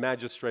 and they were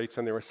magistrates,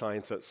 and they were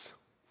scientists.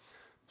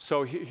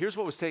 So here's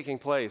what was taking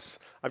place.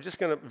 I'm just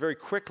going to very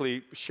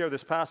quickly share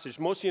this passage.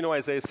 Most of you know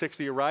Isaiah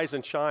 60, arise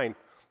and shine,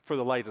 for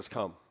the light has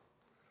come.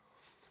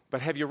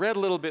 But have you read a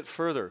little bit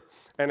further?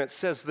 And it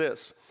says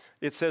this.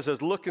 It says,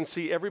 as look and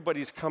see,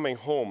 everybody's coming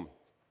home.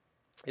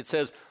 It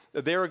says,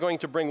 they are going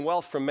to bring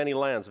wealth from many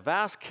lands.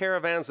 Vast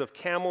caravans of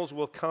camels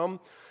will come,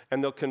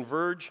 and they'll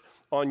converge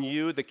on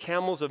you, the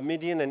camels of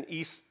Midian and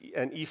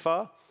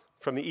Ephah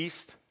from the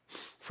east,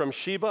 from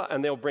Sheba,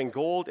 and they'll bring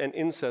gold and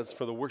incense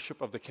for the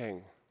worship of the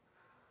king.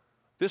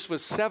 This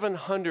was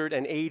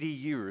 780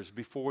 years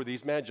before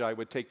these Magi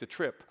would take the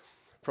trip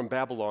from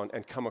Babylon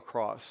and come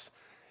across.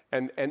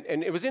 And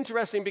it was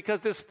interesting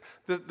because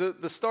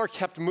the star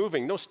kept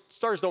moving. No,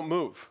 stars don't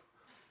move.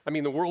 I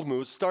mean, the world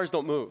moves, stars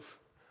don't move.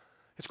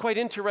 It's quite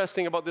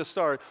interesting about this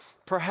star.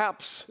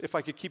 Perhaps, if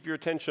I could keep your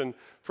attention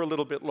for a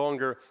little bit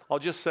longer, I'll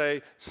just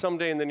say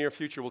someday in the near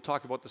future we'll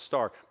talk about the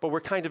star. But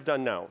we're kind of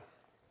done now.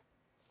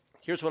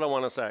 Here's what I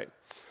want to say.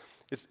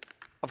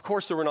 Of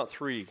course, there were not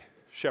three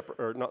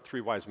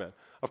wise men.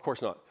 Of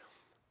course not.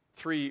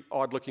 Three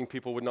odd-looking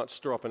people would not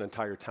stir up an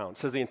entire town. It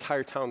says the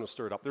entire town was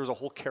stirred up. There was a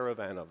whole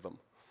caravan of them.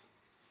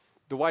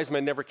 The wise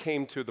men never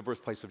came to the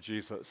birthplace of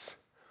Jesus.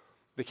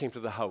 They came to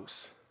the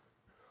house.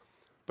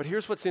 But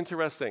here's what's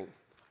interesting.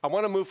 I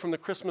want to move from the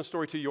Christmas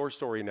story to your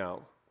story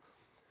now.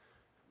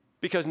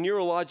 Because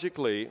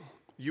neurologically,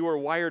 you are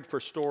wired for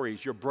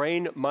stories. Your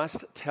brain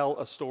must tell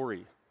a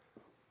story.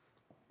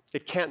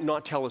 It can't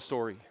not tell a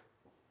story.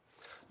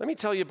 Let me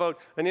tell you about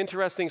an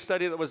interesting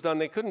study that was done.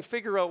 They couldn't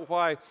figure out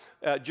why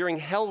during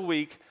Hell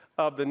Week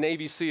of the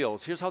Navy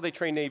SEALs, here's how they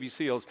train Navy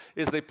SEALs,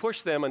 is they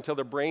push them until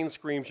their brain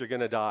screams you're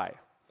going to die.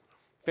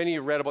 If any of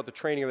you read about the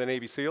training of the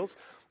Navy SEALs,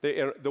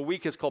 the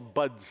week is called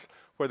BUDS,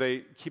 where they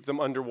keep them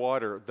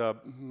underwater, the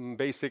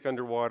basic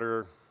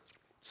underwater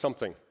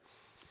something.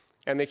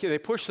 And they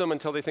push them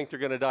until they think they're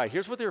going to die.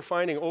 Here's what they were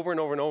finding over and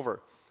over and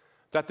over,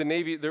 that the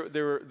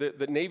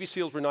Navy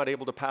SEALs were not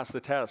able to pass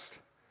the test.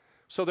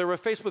 So they were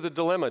faced with a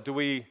dilemma. Do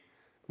we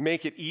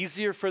make it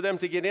easier for them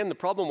to get in? The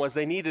problem was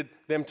they needed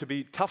them to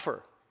be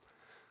tougher.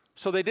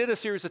 So they did a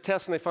series of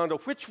tests, and they found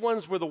out which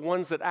ones were the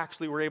ones that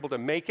actually were able to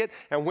make it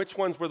and which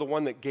ones were the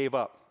one that gave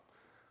up.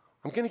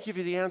 I'm going to give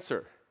you the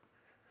answer.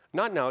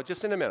 Not now,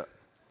 just in a minute.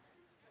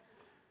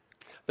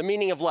 The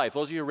Meaning of Life.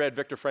 Those of you who read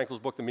Viktor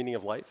Frankl's book, The Meaning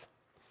of Life.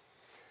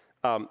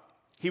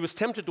 He was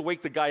tempted to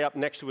wake the guy up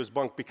next to his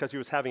bunk because he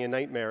was having a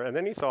nightmare, and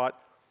then he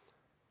thought,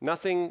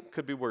 nothing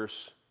could be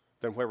worse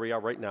than where we are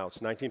right now.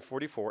 It's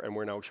 1944, and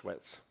we're in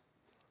Auschwitz.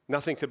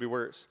 Nothing could be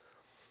worse.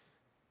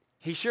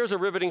 He shares a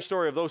riveting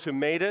story of those who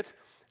made it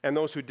and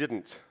those who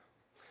didn't.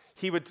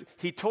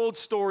 He told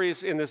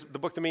stories in the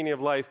book, The Meaning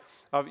of Life,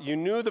 of you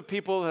knew the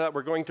people that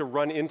were going to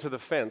run into the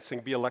fence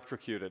and be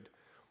electrocuted.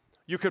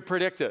 You could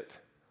predict it.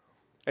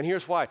 And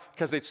here's why.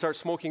 Because they'd start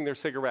smoking their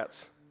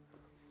cigarettes.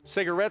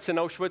 Cigarettes in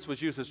Auschwitz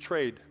was used as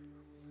trade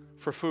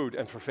for food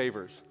and for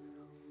favors.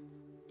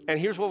 And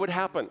here's what would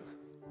happen.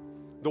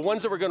 The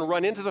ones that were going to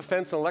run into the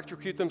fence and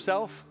electrocute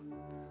themselves,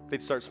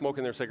 they'd start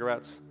smoking their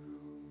cigarettes.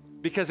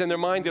 Because in their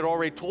mind, they'd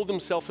already told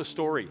themselves a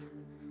story.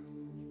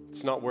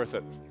 It's not worth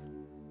it.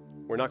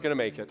 We're not going to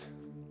make it.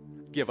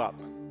 Give up.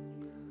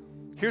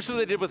 Here's what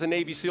they did with the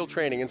Navy SEAL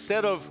training.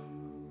 Instead of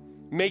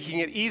making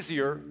it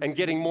easier and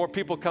getting more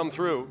people come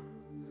through,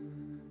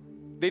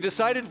 they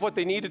decided what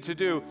they needed to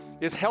do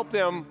is help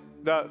them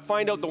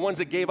find out the ones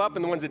that gave up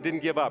and the ones that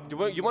didn't give up. You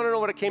want to know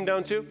what it came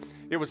down to?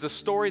 It was the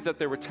story that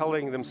they were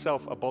telling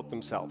themselves about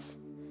themselves.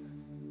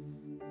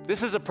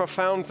 This is a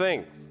profound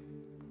thing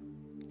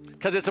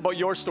because it's about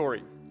your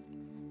story.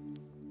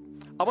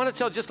 I want to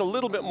tell just a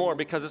little bit more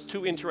because it's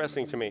too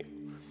interesting to me.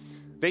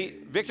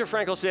 Viktor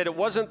Frankl said it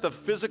wasn't the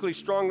physically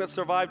strong that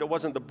survived, it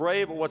wasn't the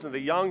brave, it wasn't the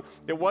young,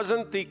 it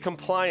wasn't the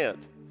compliant,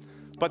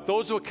 but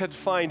those who could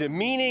find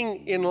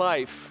meaning in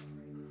life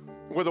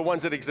were the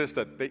ones that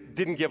existed. They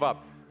didn't give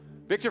up.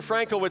 Viktor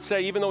Frankl would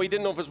say, even though he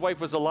didn't know if his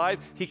wife was alive,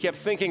 he kept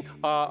thinking,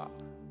 I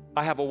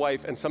have a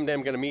wife and someday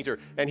I'm going to meet her.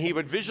 And he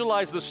would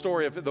visualize the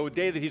story of the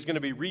day that he's going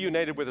to be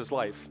reunited with his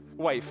wife.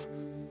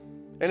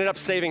 Ended up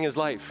saving his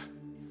life.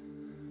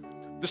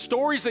 The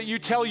stories that you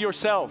tell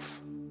yourself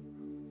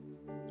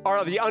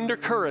are the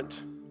undercurrent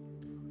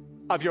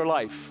of your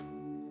life.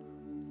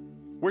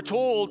 We're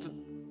told,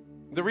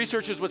 the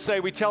researchers would say,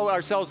 we tell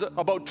ourselves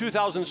about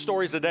 2,000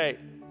 stories a day.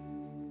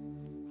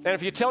 And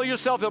if you tell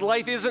yourself that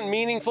life isn't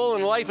meaningful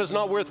and life is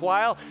not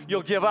worthwhile,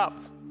 you'll give up.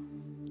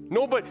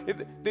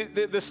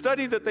 The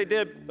study that they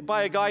did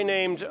by a guy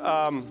named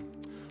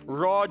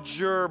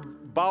Roger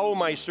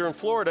Baumeister in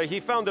Florida, he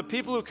found that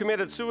people who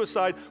committed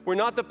suicide were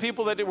not the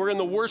people that were in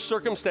the worst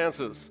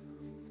circumstances,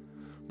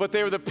 but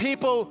they were the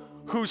people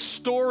whose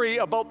story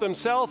about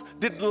themselves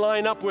didn't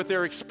line up with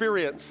their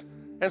experience.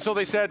 And so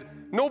they said,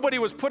 nobody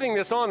was putting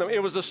this on them.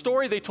 It was a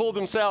story they told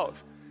themselves.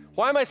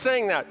 Why am I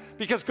saying that?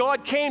 Because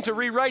God came to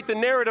rewrite the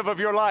narrative of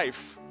your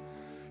life.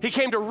 He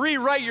came to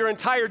rewrite your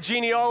entire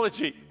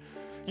genealogy.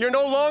 You're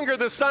no longer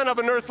the son of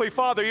an earthly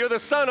father. You're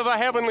the son of a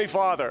heavenly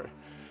father.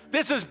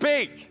 This is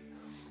big.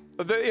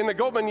 In the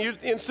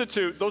Gottman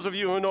Institute, those of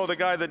you who know the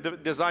guy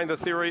that designed the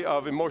theory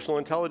of emotional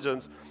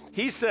intelligence,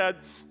 he said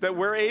that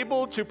we're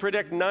able to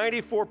predict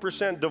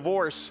 94%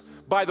 divorce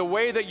by the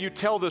way that you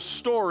tell the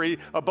story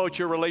about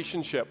your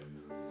relationship.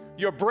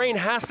 Your brain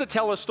has to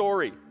tell a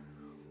story.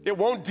 It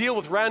won't deal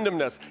with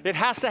randomness. It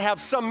has to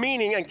have some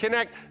meaning and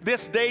connect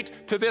this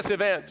date to this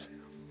event.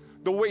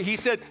 The way he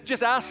said,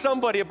 just ask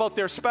somebody about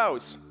their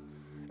spouse,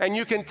 and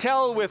you can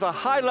tell with a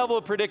high level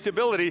of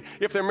predictability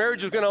if their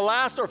marriage is going to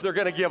last or if they're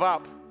going to give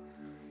up.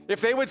 If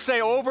they would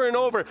say over and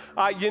over,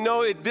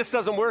 this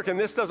doesn't work and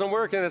this doesn't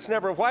work and it's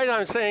never. Why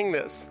am I saying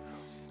this?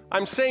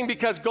 I'm saying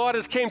because God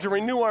has came to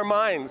renew our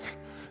minds,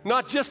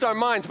 not just our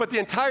minds, but the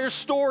entire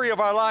story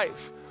of our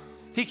life.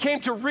 He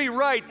came to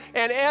rewrite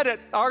and edit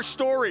our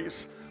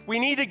stories. We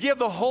need to give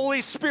the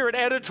Holy Spirit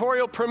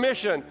editorial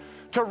permission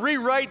to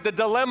rewrite the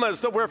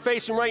dilemmas that we're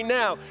facing right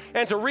now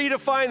and to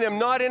redefine them,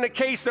 not in a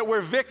case that we're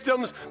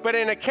victims, but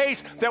in a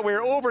case that we're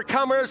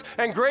overcomers,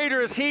 and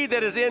greater is He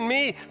that is in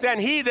me than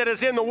he that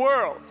is in the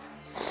world.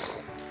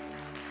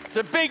 It's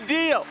a big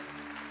deal.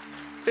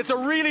 It's a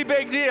really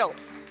big deal.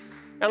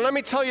 And let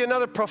me tell you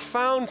another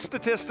profound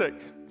statistic.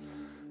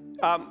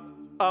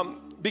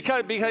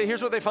 Because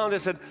here's what they found. They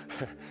said,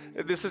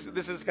 this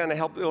is going to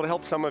help, it'll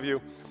help some of you.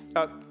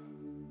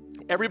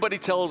 Everybody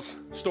tells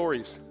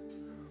stories.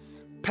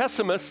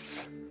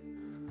 Pessimists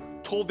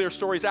told their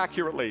stories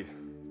accurately,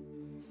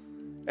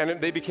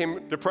 and they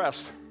became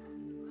depressed.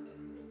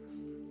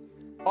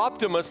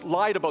 Optimists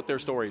lied about their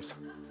stories.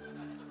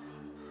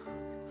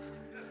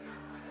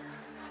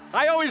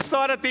 I always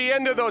thought at the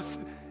end of those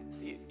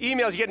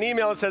emails, you get an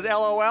email that says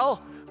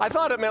LOL. I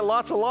thought it meant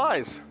lots of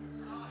lies.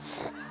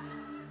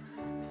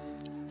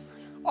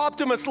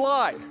 Optimists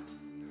lie.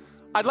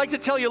 I'd like to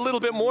tell you a little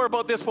bit more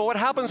about this, but what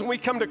happens when we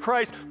come to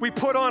Christ, we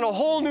put on a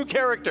whole new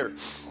character.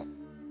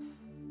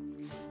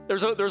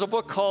 There's a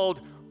book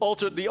called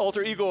The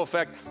Alter Ego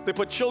Effect. They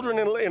put children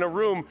in a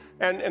room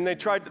and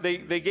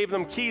they gave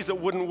them keys that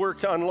wouldn't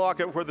work to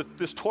unlock it where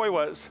this toy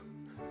was.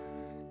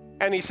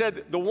 And he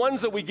said the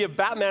ones that we give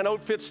Batman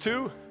outfits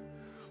to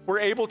were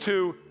able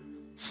to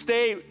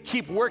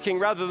keep working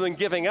rather than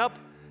giving up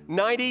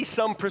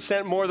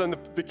 90% more than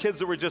the kids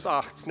that were just,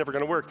 it's never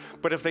going to work.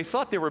 But if they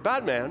thought they were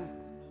Batman,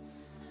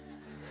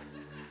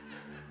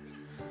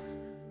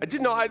 I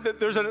didn't know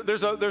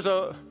there's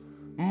a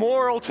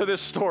moral to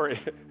this story.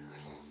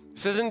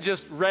 This isn't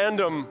just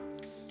random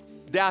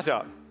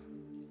data.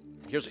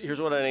 Here's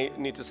what I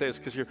need to say is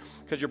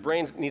because your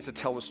brain needs to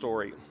tell a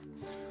story.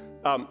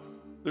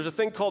 There's a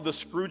thing called the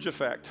Scrooge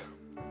effect,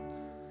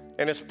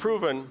 and it's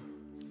proven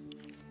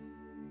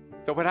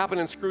that what happened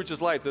in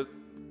Scrooge's life, the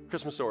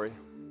Christmas story,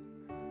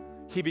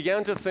 he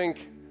began to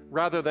think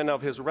rather than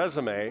of his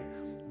resume,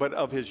 but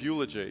of his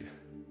eulogy.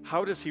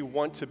 How does he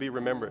want to be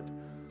remembered?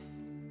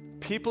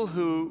 People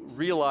who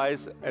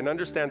realize and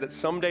understand that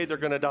someday they're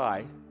going to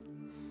die,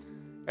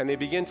 and they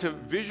begin to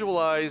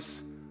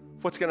visualize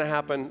what's going to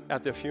happen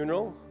at their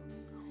funeral,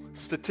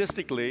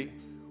 statistically,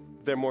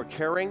 they're more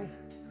caring,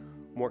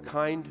 more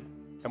kind,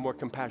 and more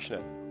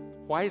compassionate.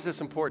 Why is this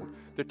important?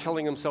 They're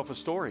telling themselves a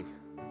story.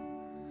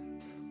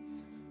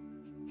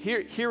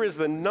 Here is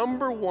the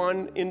number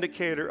one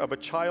indicator of a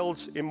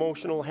child's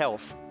emotional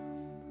health,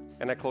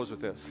 and I close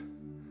with this.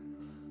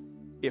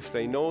 If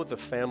they know the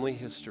family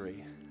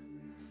history,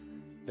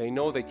 they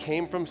know they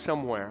came from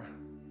somewhere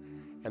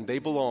and they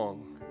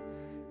belong.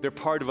 They're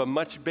part of a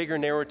much bigger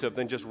narrative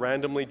than just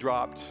randomly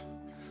dropped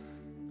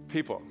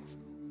people.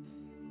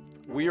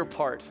 We are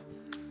part,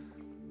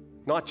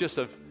 not just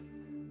of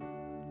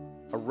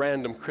a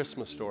random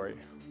Christmas story.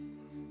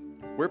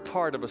 We're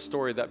part of a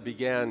story that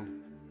began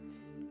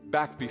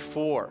back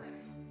before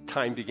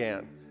time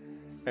began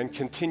and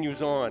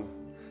continues on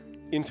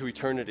into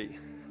eternity.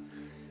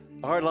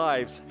 Our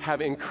lives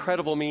have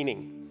incredible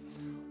meaning.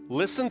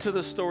 Listen to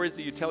the stories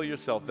that you tell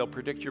yourself. They'll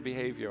predict your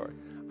behavior.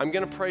 I'm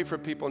going to pray for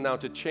people now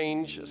to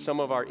change some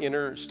of our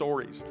inner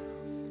stories.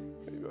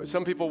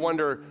 Some people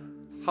wonder,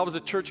 how is the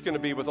church going to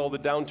be with all the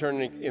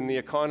downturn in the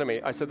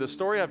economy? I said, the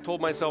story I've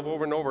told myself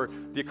over and over,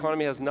 the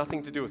economy has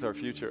nothing to do with our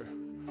future.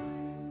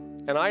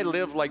 And I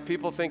live like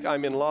people think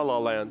I'm in La La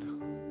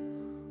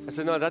Land. I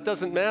said, no, that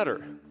doesn't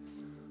matter.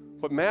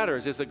 What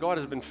matters is that God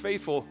has been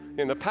faithful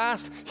in the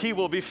past. He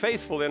will be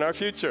faithful in our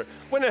future.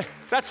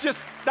 That's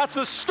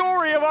the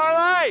story of our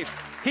life.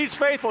 He's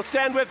faithful.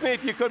 Stand with me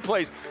if you could,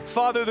 please.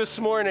 Father, this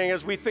morning,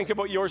 as we think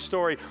about your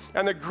story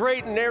and the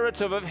great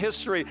narrative of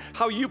history,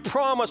 how you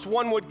promised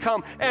one would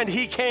come, and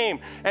he came.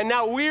 And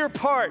now we're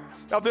part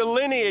of the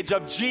lineage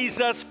of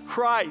Jesus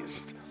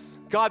Christ.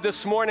 God,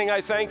 this morning,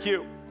 I thank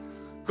you,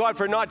 God,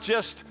 for not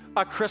just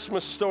a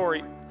Christmas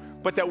story,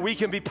 but that we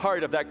can be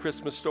part of that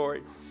Christmas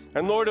story.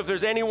 And Lord, if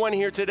there's anyone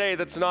here today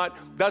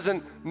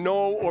doesn't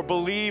know or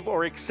believe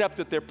or accept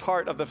that they're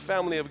part of the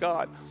family of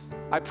God,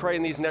 I pray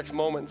in these next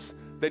moments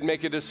they'd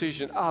make a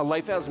decision.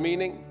 Life has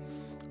meaning.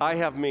 I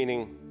have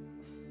meaning.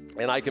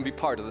 And I can be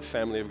part of the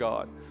family of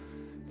God.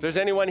 If there's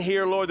anyone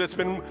here, Lord, that's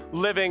been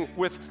living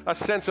with a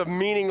sense of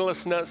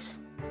meaninglessness,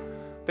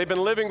 they've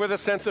been living with a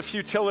sense of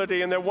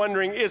futility, and they're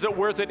wondering, is it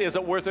worth it? Is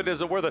it worth it?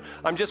 Is it worth it?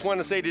 I just want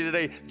to say to you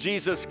today,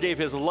 Jesus gave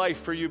his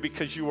life for you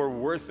because you are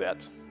worth it.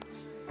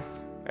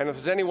 And if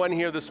there's anyone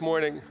here this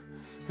morning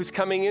who's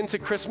coming into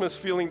Christmas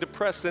feeling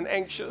depressed and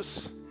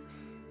anxious,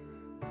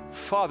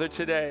 Father,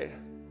 today,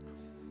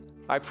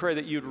 I pray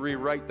that you'd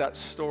rewrite that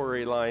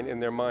storyline in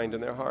their mind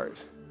and their heart.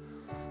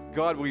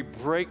 God, we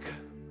break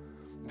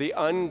the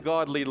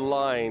ungodly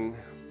line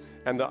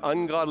and the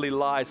ungodly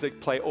lies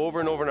that play over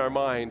and over in our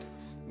mind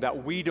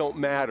that we don't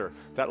matter,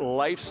 that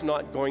life's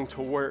not going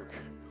to work.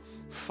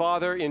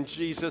 Father, in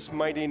Jesus'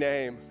 mighty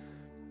name,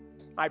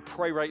 I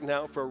pray right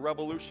now for a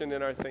revolution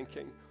in our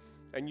thinking,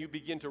 and you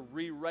begin to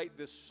rewrite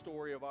this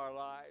story of our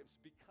lives.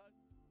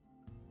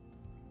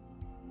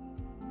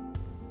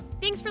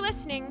 Thanks for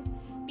listening.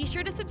 Be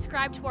sure to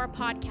subscribe to our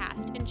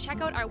podcast and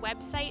check out our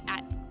website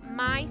at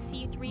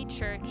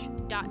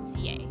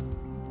myc3church.ca.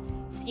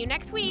 See you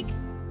next week.